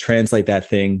servers. We translate that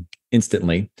thing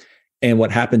instantly. And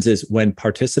what happens is when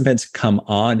participants come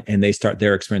on and they start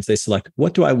their experience, they select,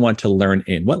 what do I want to learn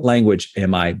in? What language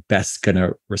am I best going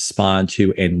to respond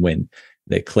to and when?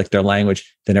 They click their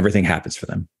language, then everything happens for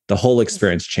them. The whole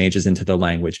experience changes into their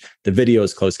language. The video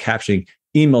is closed captioning,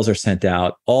 emails are sent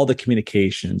out, all the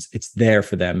communications, it's there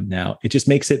for them now. It just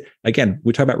makes it, again,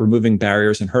 we talk about removing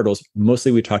barriers and hurdles.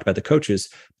 Mostly we talked about the coaches.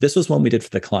 This was one we did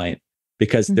for the client,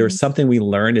 because there's something we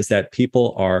learned is that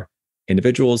people are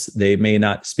individuals. They may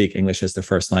not speak English as their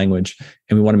first language,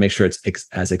 and we want to make sure it's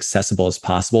as accessible as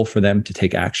possible for them to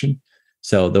take action.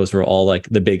 So those were all like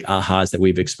the big ahas that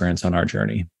we've experienced on our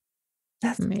journey.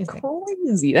 That's amazing.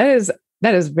 Crazy.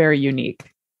 That is very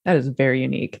unique. That is very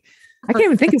unique. I can't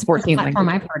even think it's 14 languages.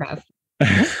 I'm part of.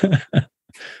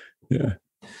 Yeah.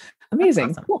 Amazing.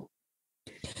 Awesome. Cool.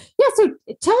 Yeah. So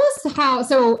tell us how.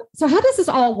 So how does this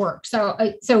all work? So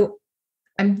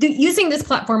I'm using this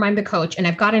platform. I'm the coach, and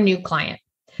I've got a new client.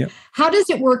 Yep. How does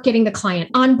it work getting the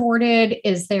client onboarded?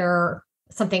 Is there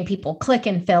something people click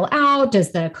and fill out?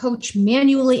 Does the coach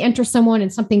manually enter someone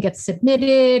and something gets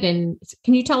submitted? And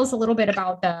can you tell us a little bit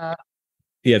about the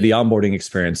onboarding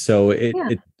experience? So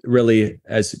it really,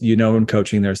 as you know, in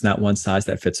coaching, there's not one size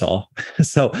that fits all.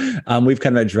 So we've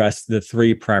kind of addressed the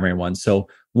three primary ones. So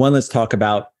one, let's talk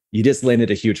about, you just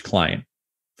landed a huge client.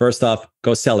 First off,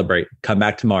 go celebrate, come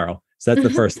back tomorrow. So that's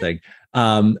the first thing.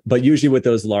 But usually with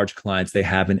those large clients, they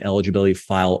have an eligibility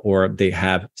file, or they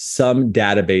have some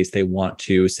database they want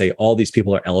to say, all these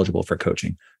people are eligible for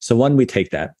coaching. So one, we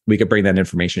take that, we could bring that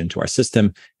information into our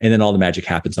system, and then all the magic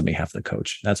happens on behalf of the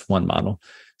coach. That's one model.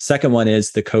 Second one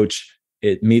is the coach,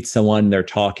 it meets someone, they're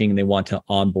talking, they want to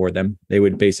onboard them. They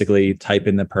would basically type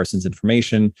in the person's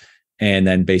information and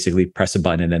then basically press a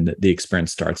button, and then the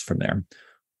experience starts from there.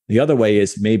 The other way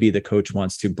is maybe the coach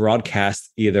wants to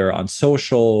broadcast either on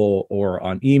social or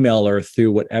on email or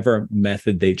through whatever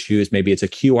method they choose. Maybe it's a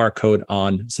QR code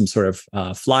on some sort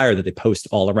of flyer that they post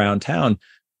all around town.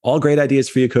 All great ideas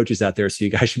for you coaches out there. So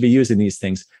you guys should be using these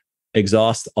things.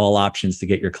 Exhaust all options to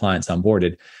get your clients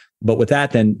onboarded. But with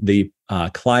that, then the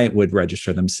client would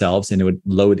register themselves, and it would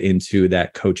load into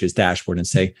that coach's dashboard and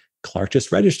say, Clark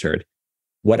just registered.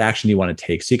 What action do you want to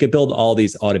take? So you could build all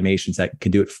these automations that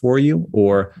can do it for you,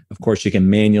 or of course you can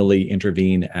manually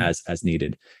intervene as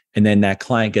needed. And then that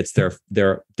client gets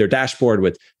their dashboard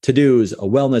with to-dos, a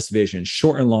wellness vision,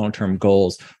 short and long-term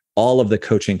goals, all of the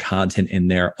coaching content in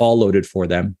there, all loaded for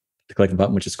them to click a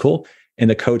button, which is cool. And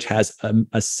the coach has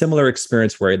a similar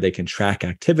experience where they can track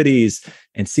activities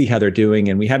and see how they're doing.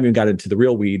 And we haven't even got into the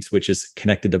real weeds, which is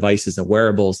connected devices and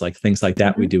wearables, like things like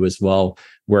that we do as well,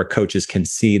 where coaches can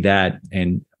see that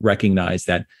and recognize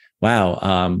that,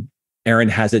 wow, Erin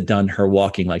hasn't done her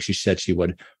walking like she said she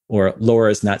would, or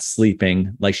Laura's not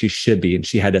sleeping like she should be, and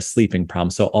she had a sleeping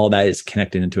problem. So all that is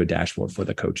connected into a dashboard for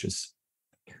the coaches.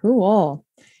 Cool.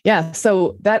 Yeah.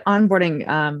 So that onboarding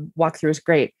walkthrough is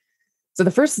great. So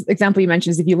the first example you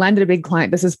mentioned is if you landed a big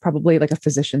client, this is probably like a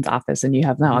physician's office, and you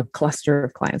have now a cluster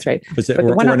of clients, right?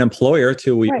 Or an employer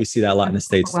too. We see that a lot in the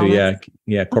States too.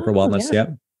 Yeah. Corporate wellness. Yeah.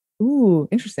 Ooh,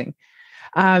 interesting.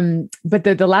 But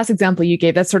the last example you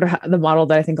gave, that's sort of the model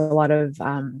that I think a lot of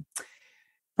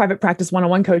private practice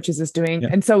one-on-one coaches is doing. Yeah.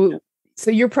 And so So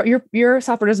your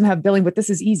software doesn't have billing, but this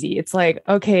is easy. It's like,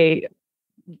 okay,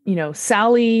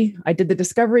 Sally, I did the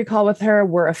discovery call with her.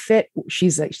 We're a fit.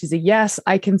 She's a yes.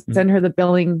 I can send her the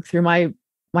billing through my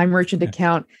merchant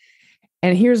account.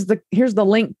 And here's the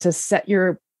link to set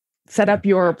up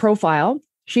your profile.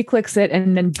 She clicks it,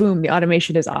 and then boom, the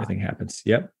automation is off. Everything happens.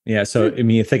 Yep. Yeah. So I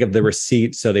mean, think of the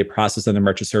receipt. So they process on the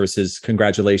merchant services.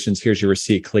 Congratulations. Here's your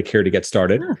receipt. Click here to get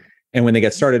started. And when they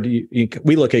get started,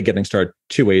 we look at getting started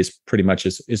two ways pretty much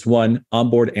is one,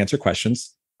 onboard, answer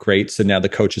questions. Great. So now the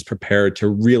coach is prepared to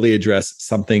really address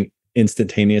something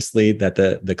instantaneously that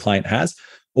the client has,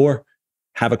 or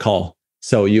have a call.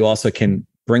 So you also can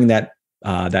bring that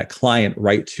client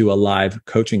right to a live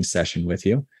coaching session with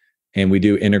you. And we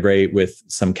do integrate with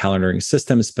some calendaring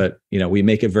systems, but we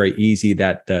make it very easy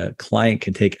that the client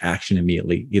can take action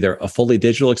immediately, either a fully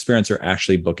digital experience or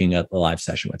actually booking a live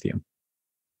session with you.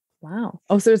 Wow.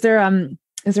 Oh, so is there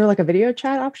like a video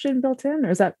chat option built in,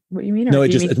 or is that what you mean? No,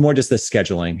 it's more just the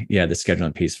scheduling. Yeah, the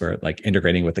scheduling piece for like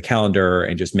integrating with the calendar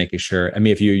and just making sure. I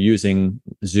mean, if you're using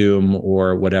Zoom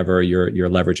or whatever you're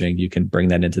leveraging, you can bring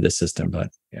that into the system.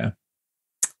 But yeah.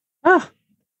 Oh,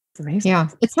 it's amazing. Yeah,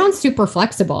 it sounds super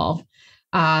flexible.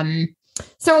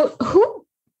 So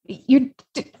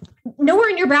nowhere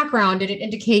in your background did it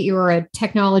indicate you were a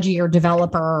technology or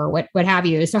developer or what have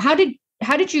you. So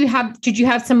did you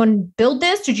have someone build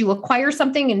this? Did you acquire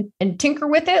something and tinker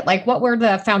with it? Like, what were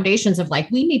the foundations of like,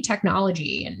 we need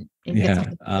technology and yeah.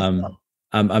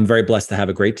 I'm very blessed to have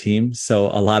a great team. So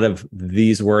a lot of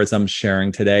these words I'm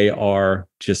sharing today are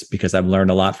just because I've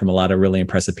learned a lot from a lot of really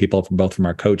impressive people from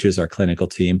our coaches, our clinical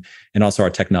team, and also our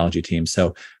technology team.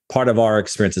 So part of our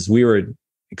experience as we were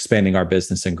expanding our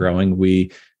business and growing,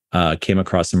 we came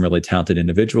across some really talented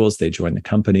individuals. They joined the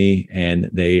company, and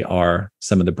they are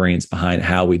some of the brains behind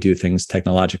how we do things,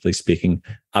 technologically speaking,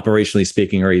 operationally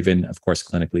speaking, or even, of course,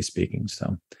 clinically speaking.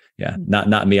 So yeah,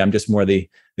 not me. I'm just more the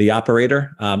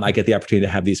operator. I get the opportunity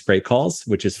to have these great calls,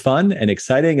 which is fun and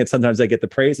exciting. And sometimes I get the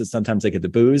praise and sometimes I get the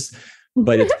booze,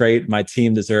 but it's great. My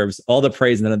team deserves all the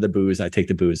praise and none of the booze. I take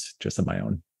the booze just on my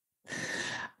own.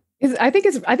 I think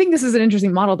this is an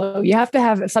interesting model, though. You have to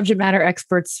have subject matter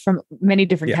experts from many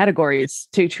different categories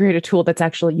to create a tool that's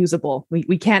actually usable.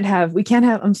 We can't have,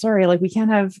 I'm sorry, like we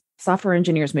can't have software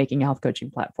engineers making a health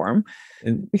coaching platform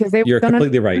because you're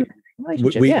completely right.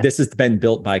 This has been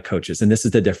built by coaches, and this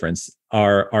is the difference.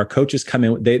 Our coaches come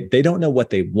in, they don't know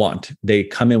what they want. They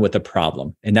come in with a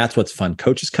problem, and that's what's fun.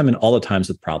 Coaches come in all the times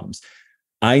with problems.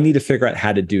 I need to figure out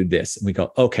how to do this. And we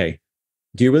go, okay,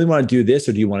 do you really want to do this,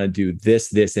 or do you want to do this,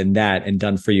 this, and that, and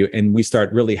done for you? And we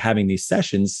start really having these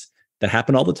sessions that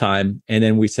happen all the time. And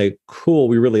then we say, cool,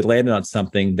 we really landed on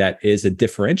something that is a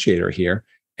differentiator here.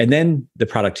 And then the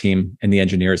product team and the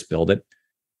engineers build it,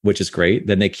 which is great.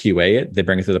 Then they QA it. They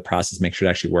bring it through the process, make sure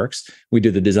it actually works. We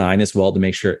do the design as well to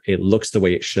make sure it looks the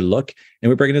way it should look. And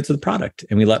we bring it into the product.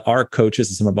 And we let our coaches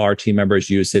and some of our team members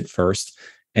use it first.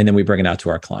 And then we bring it out to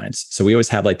our clients. So we always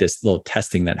have like this little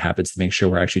testing that happens to make sure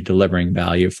we're actually delivering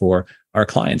value for our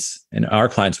clients. And our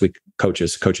clients,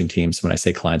 coaching teams. When I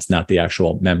say clients, not the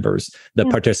actual members, the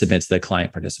participants, the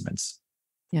client participants.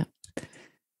 Yeah.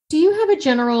 Do you have a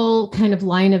general kind of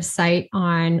line of sight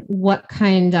on what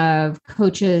kind of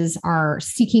coaches are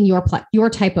seeking your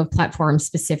type of platform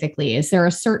specifically? Is there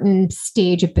a certain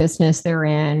stage of business they're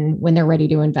in when they're ready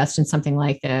to invest in something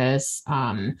like this?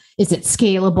 Is it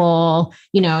scalable,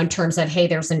 in terms of, hey,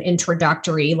 there's an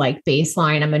introductory like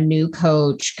baseline, I'm a new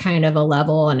coach kind of a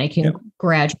level, and I can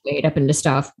graduate up into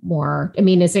stuff more? I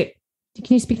mean,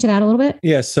 can you speak to that a little bit?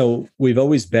 Yeah. So we've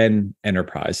always been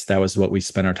enterprise. That was what we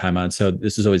spent our time on. So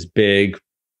this is always big,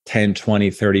 10,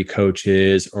 20, 30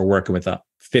 coaches, or working with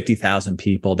 50,000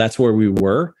 people. That's where we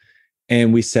were.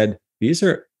 And we said, these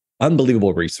are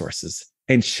unbelievable resources,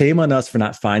 and shame on us for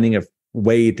not finding a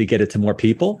way to get it to more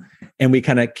people. And we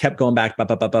kind of kept going back,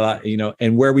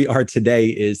 and where we are today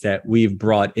is that we've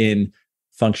brought in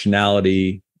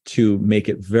functionality to make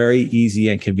it very easy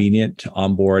and convenient to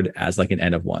onboard as like an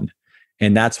N of one.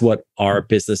 And that's what our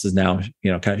business is now,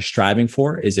 kind of striving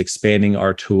for, is expanding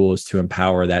our tools to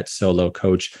empower that solo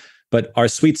coach. But our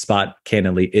sweet spot,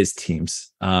 candidly, is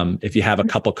teams. If you have a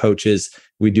couple coaches,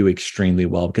 we do extremely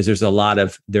well, because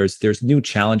there's new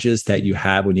challenges that you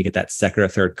have when you get that second or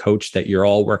third coach that you're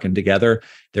all working together.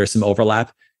 There's some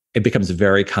overlap. It becomes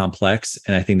very complex.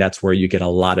 And I think that's where you get a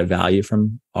lot of value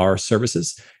from our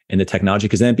services and the technology,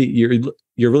 because then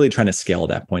you're really trying to scale at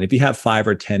that point. If you have 5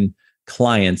 or 10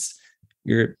 clients,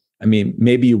 you're I mean,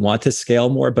 maybe you want to scale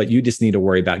more, but you just need to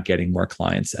worry about getting more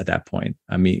clients at that point.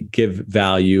 I mean, give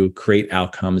value, create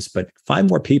outcomes, but find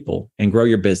more people and grow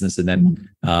your business. And then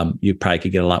you probably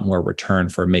could get a lot more return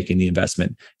for making the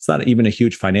investment. It's not even a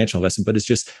huge financial investment, but it's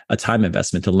just a time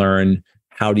investment to learn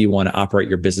how do you want to operate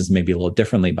your business maybe a little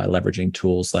differently by leveraging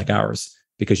tools like ours,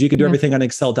 because you can do everything on an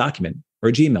Excel document or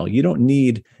Gmail. You don't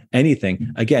need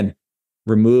anything. Again,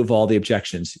 remove all the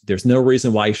objections. There's no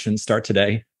reason why you shouldn't start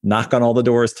today. Knock on all the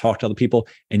doors, talk to other people,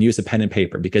 and use a pen and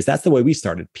paper, because that's the way we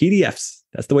started. PDFs.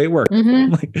 That's the way it worked.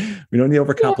 Like, we don't need to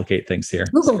overcomplicate things here.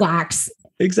 Google Docs.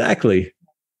 Exactly.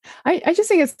 I just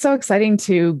think it's so exciting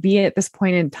to be at this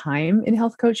point in time in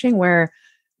health coaching where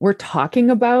we're talking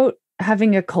about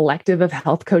having a collective of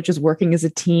health coaches working as a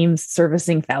team,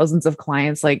 servicing thousands of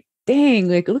clients. Like, dang,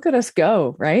 like, look at us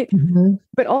go, right?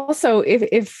 But also,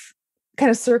 if kind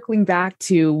of circling back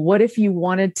to what if you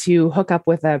wanted to hook up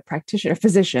with a practitioner, a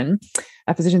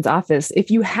physician's office, if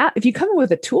you come in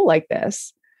with a tool like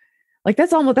this, like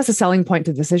that's a selling point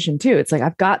to the physician too. It's like,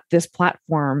 I've got this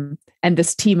platform and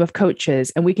this team of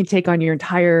coaches, and we can take on your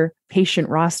entire patient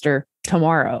roster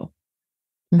tomorrow,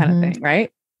 kind of thing,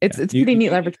 right? It's pretty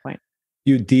neat leverage point.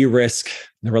 You de-risk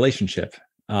the relationship.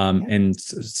 And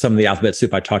some of the alphabet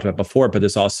soup I talked about before, but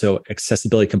there's also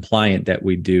accessibility compliant that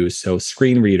we do. So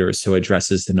screen readers, so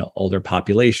addresses an older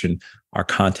population. Our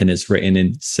content is written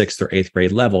in 6th or 8th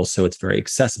grade level, so it's very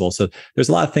accessible. So there's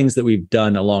a lot of things that we've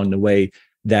done along the way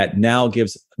that now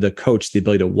gives the coach the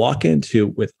ability to walk into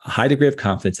with a high degree of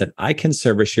confidence that I can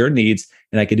service your needs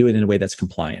and I can do it in a way that's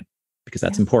compliant, because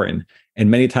that's important. And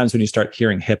many times when you start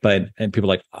hearing HIPAA and people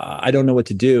are like, I don't know what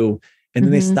to do. And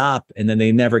then they stop and then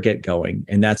they never get going.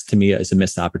 And that's, to me, is a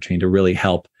missed opportunity to really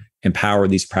help empower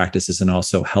these practices and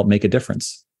also help make a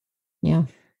difference. Yeah.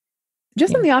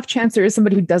 Just on the off chance there is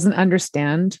somebody who doesn't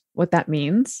understand what that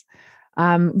means.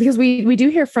 Because we do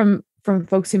hear from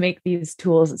folks who make these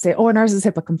tools that say, oh, and ours is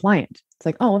HIPAA compliant. It's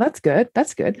like, oh, well, that's good.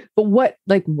 That's good. But what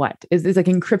is this, like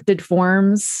encrypted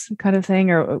forms kind of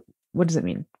thing? Or what does it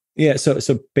mean? Yeah. So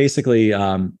basically,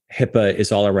 HIPAA is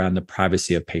all around the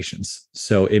privacy of patients.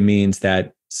 So it means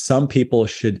that some people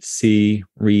should see,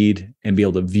 read, and be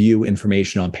able to view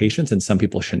information on patients, and some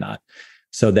people should not.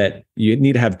 So that you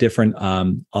need to have different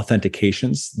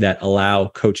authentications that allow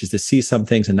coaches to see some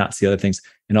things and not see other things,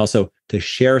 and also to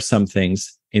share some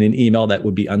things in an email that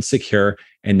would be unsecure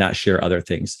and not share other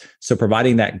things. So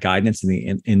providing that guidance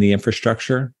in the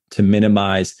infrastructure to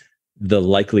minimize the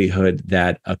likelihood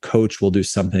that a coach will do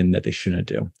something that they shouldn't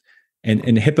do. And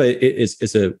HIPAA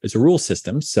is a rule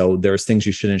system. So there's things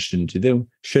you should and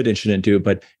shouldn't do,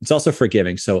 but it's also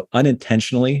forgiving. So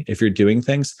unintentionally, if you're doing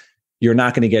things, you're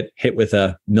not going to get hit with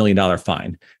 $1 million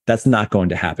fine. That's not going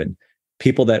to happen.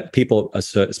 People,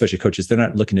 especially coaches, they're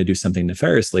not looking to do something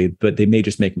nefariously, but they may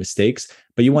just make mistakes.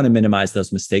 But you want to minimize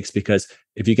those mistakes, because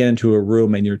if you get into a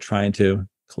room and you're trying to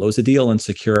close a deal and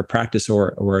secure a practice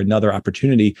or another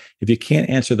opportunity, if you can't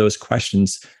answer those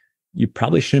questions, you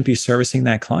probably shouldn't be servicing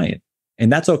that client.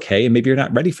 And that's okay. And maybe you're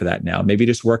not ready for that now. Maybe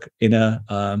just work in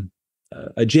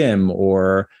a gym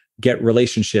or get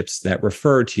relationships that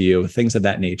refer to you, things of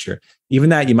that nature. Even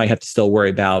that, you might have to still worry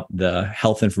about the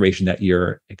health information that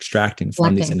you're extracting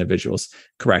from these individuals.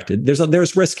 Correct.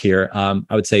 There's risk here.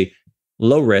 I would say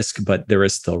low risk, but there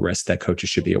is still risk that coaches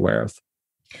should be aware of.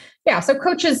 Yeah. So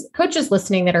coaches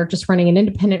listening that are just running an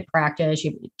independent practice,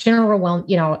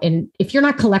 and if you're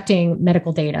not collecting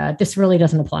medical data, this really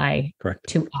doesn't apply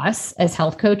to us as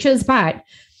health coaches. But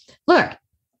look,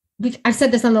 I've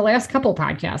said this on the last couple of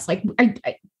podcasts. Like,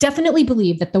 I definitely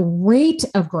believe that the rate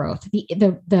of growth,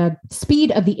 the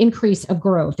speed of the increase of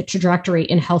growth, the trajectory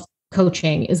in health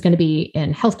coaching is going to be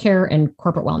in healthcare and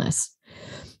corporate wellness.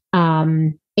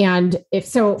 And if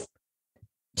so,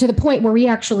 to the point where we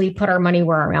actually put our money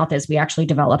where our mouth is, we actually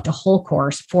developed a whole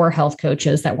course for health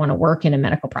coaches that want to work in a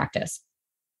medical practice.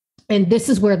 And this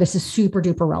is where this is super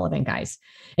duper relevant, guys.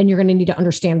 And you're going to need to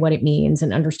understand what it means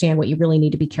and understand what you really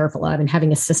need to be careful of, and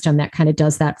having a system that kind of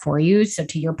does that for you. So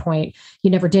to your point,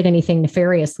 you never did anything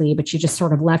nefariously, but you just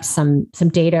sort of left some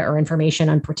data or information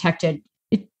unprotected.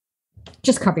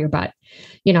 Just cover your butt,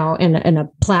 and a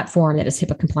platform that is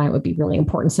HIPAA compliant would be really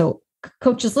important. So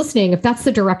coaches listening, if that's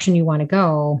the direction you want to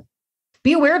go,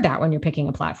 be aware of that when you're picking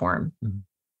a platform. Mm-hmm.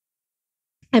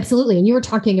 Absolutely. And you were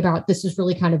talking about this is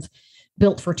really kind of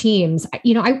built for teams.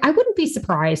 I wouldn't be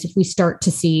surprised if we start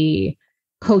to see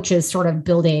coaches sort of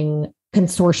building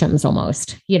consortiums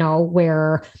almost,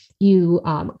 where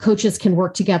coaches can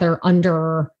work together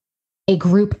under a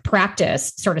group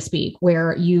practice, so to speak,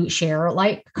 where you share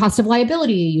like cost of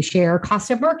liability, you share cost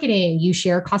of marketing, you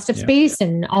share cost of space,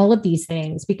 and all of these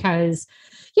things, because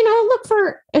look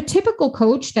for a typical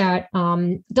coach that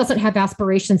doesn't have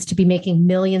aspirations to be making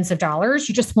millions of dollars.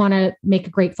 You just want to make a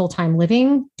great full-time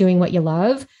living doing what you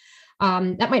love.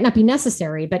 That might not be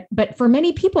necessary, but for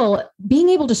many people, being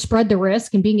able to spread the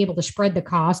risk and being able to spread the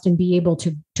cost and be able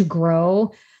to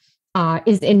grow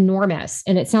is enormous.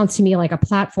 And it sounds to me like a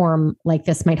platform like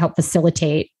this might help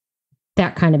facilitate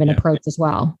that kind of an approach as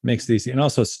well. Makes it easy. And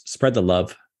also spread the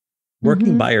love.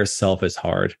 Working by yourself is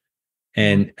hard.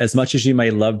 And as much as you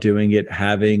might love doing it,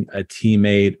 having a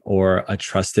teammate or a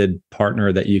trusted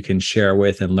partner that you can share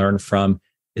with and learn from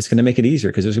is going to make it easier,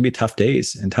 because there's going to be tough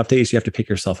days, and tough days you have to pick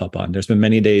yourself up on. There's been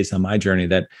many days on my journey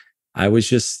that I was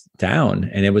just down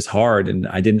and it was hard, and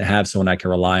I didn't have someone I could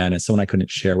rely on and someone I couldn't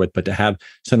share with. But to have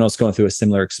someone else going through a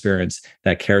similar experience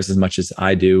that cares as much as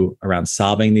I do around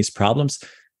solving these problems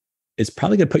is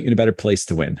probably going to put you in a better place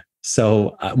to win.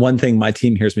 So one thing my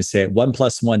team hears me say, 1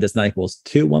 + 1 does not equal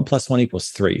 2, 1 + 1 =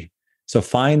 3. So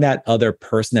find that other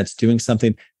person that's doing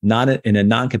something not in a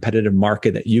non-competitive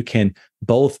market that you can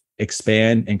both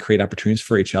expand and create opportunities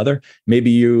for each other.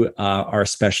 Maybe you are a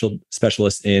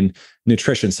specialist in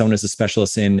nutrition. Someone is a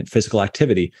specialist in physical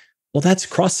activity. Well, that's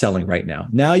cross-selling right now.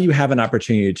 Now you have an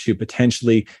opportunity to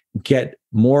potentially get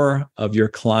more of your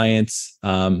clients'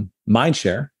 mind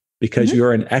share, because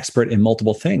you're an expert in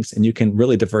multiple things and you can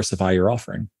really diversify your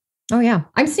offering. Oh yeah.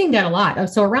 I'm seeing that a lot.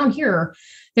 So around here,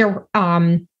 there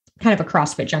kind of a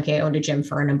CrossFit junkie. I owned a gym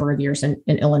for a number of years in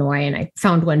Illinois, and I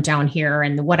found one down here.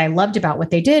 And what I loved about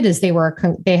what they did is they were a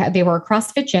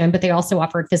CrossFit gym, but they also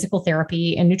offered physical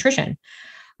therapy and nutrition.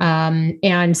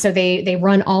 And so they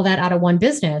run all that out of one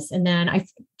business. And then I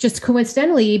just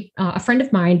coincidentally, a friend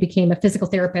of mine became a physical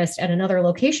therapist at another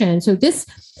location. So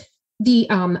the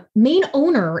main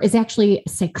owner is actually a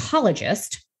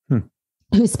psychologist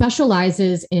who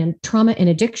specializes in trauma and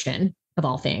addiction, of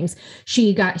all things.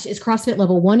 Is CrossFit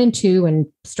level 1 and 2 and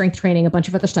strength training, a bunch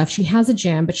of other stuff. She has a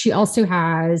gym, but she also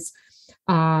has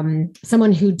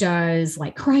someone who does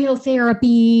like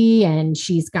cryotherapy, and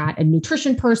she's got a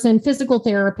nutrition person, physical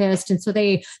therapist. And so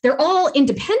they're all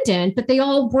independent, but they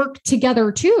all work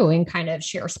together too and kind of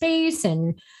share space.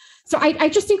 And so I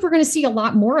just think we're going to see a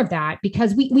lot more of that,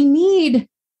 because we need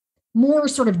more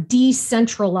sort of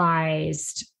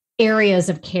decentralized areas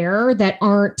of care that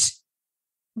aren't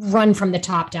run from the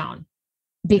top down,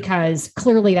 because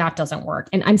clearly that doesn't work.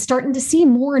 And I'm starting to see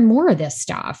more and more of this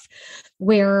stuff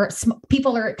where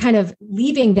people are kind of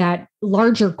leaving that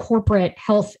larger corporate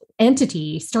health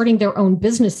entity, starting their own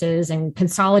businesses and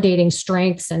consolidating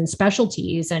strengths and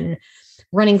specialties and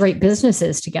running great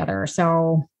businesses together.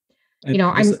 So,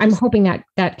 I'm hoping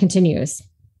that continues.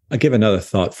 I'll give another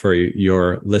thought for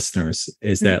your listeners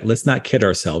is that let's not kid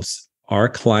ourselves. Our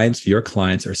clients, your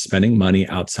clients, are spending money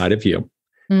outside of you.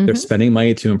 They're spending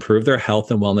money to improve their health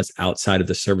and wellness outside of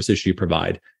the services you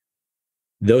provide.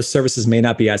 Those services may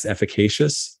not be as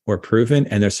efficacious or proven,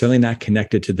 and they're certainly not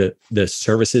connected to the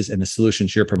services and the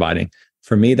solutions you're providing.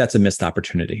 For me, that's a missed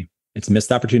opportunity. It's a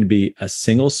missed opportunity to be a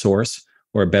single source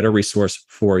or a better resource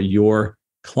for your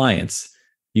clients.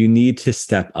 You need to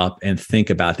step up and think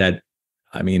about that.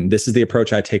 I mean, this is the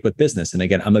approach I take with business. And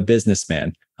again, I'm a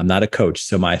businessman. I'm not a coach.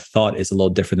 So my thought is a little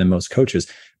different than most coaches,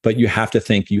 but you have to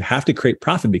think, you have to create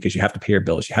profit because you have to pay your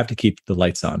bills. You have to keep the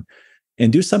lights on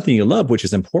and do something you love, which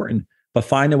is important, but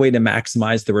find a way to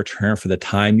maximize the return for the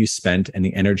time you spent and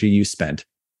the energy you spent.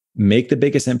 Make the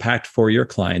biggest impact for your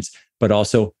clients, but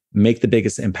also make the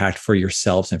biggest impact for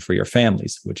yourselves and for your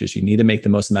families, which is you need to make the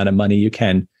most amount of money you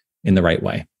can in the right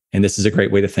way. And this is a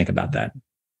great way to think about that.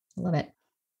 Love it.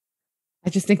 I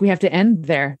just think we have to end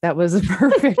there. That was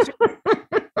perfect.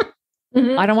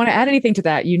 I don't want to add anything to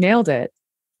that. You nailed it.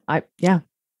 Yep.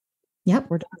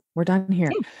 We're done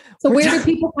here. Yeah. So where do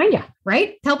people find you,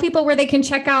 right? Tell people where they can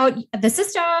check out the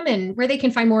system and where they can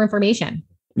find more information.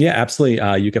 Yeah,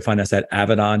 absolutely. You can find us at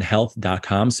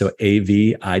avidonhealth.com. So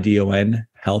AVIDON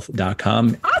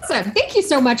health.com. Awesome. Thank you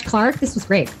so much, Clark. This was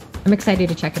great. I'm excited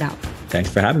to check it out.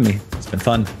 Thanks for having me. It's been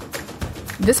fun.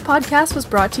 This podcast was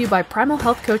brought to you by Primal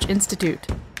Health Coach Institute.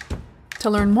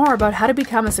 To learn more about how to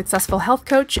become a successful health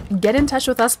coach, get in touch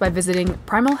with us by visiting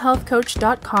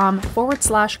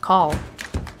primalhealthcoach.com/call.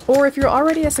 Or if you're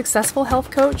already a successful health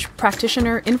coach,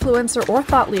 practitioner, influencer, or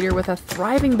thought leader with a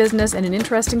thriving business and an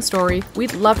interesting story,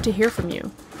 we'd love to hear from you.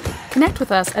 Connect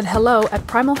with us at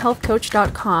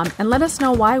hello@primalhealthcoach.com and let us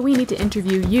know why we need to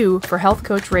interview you for Health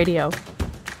Coach Radio.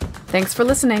 Thanks for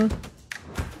listening.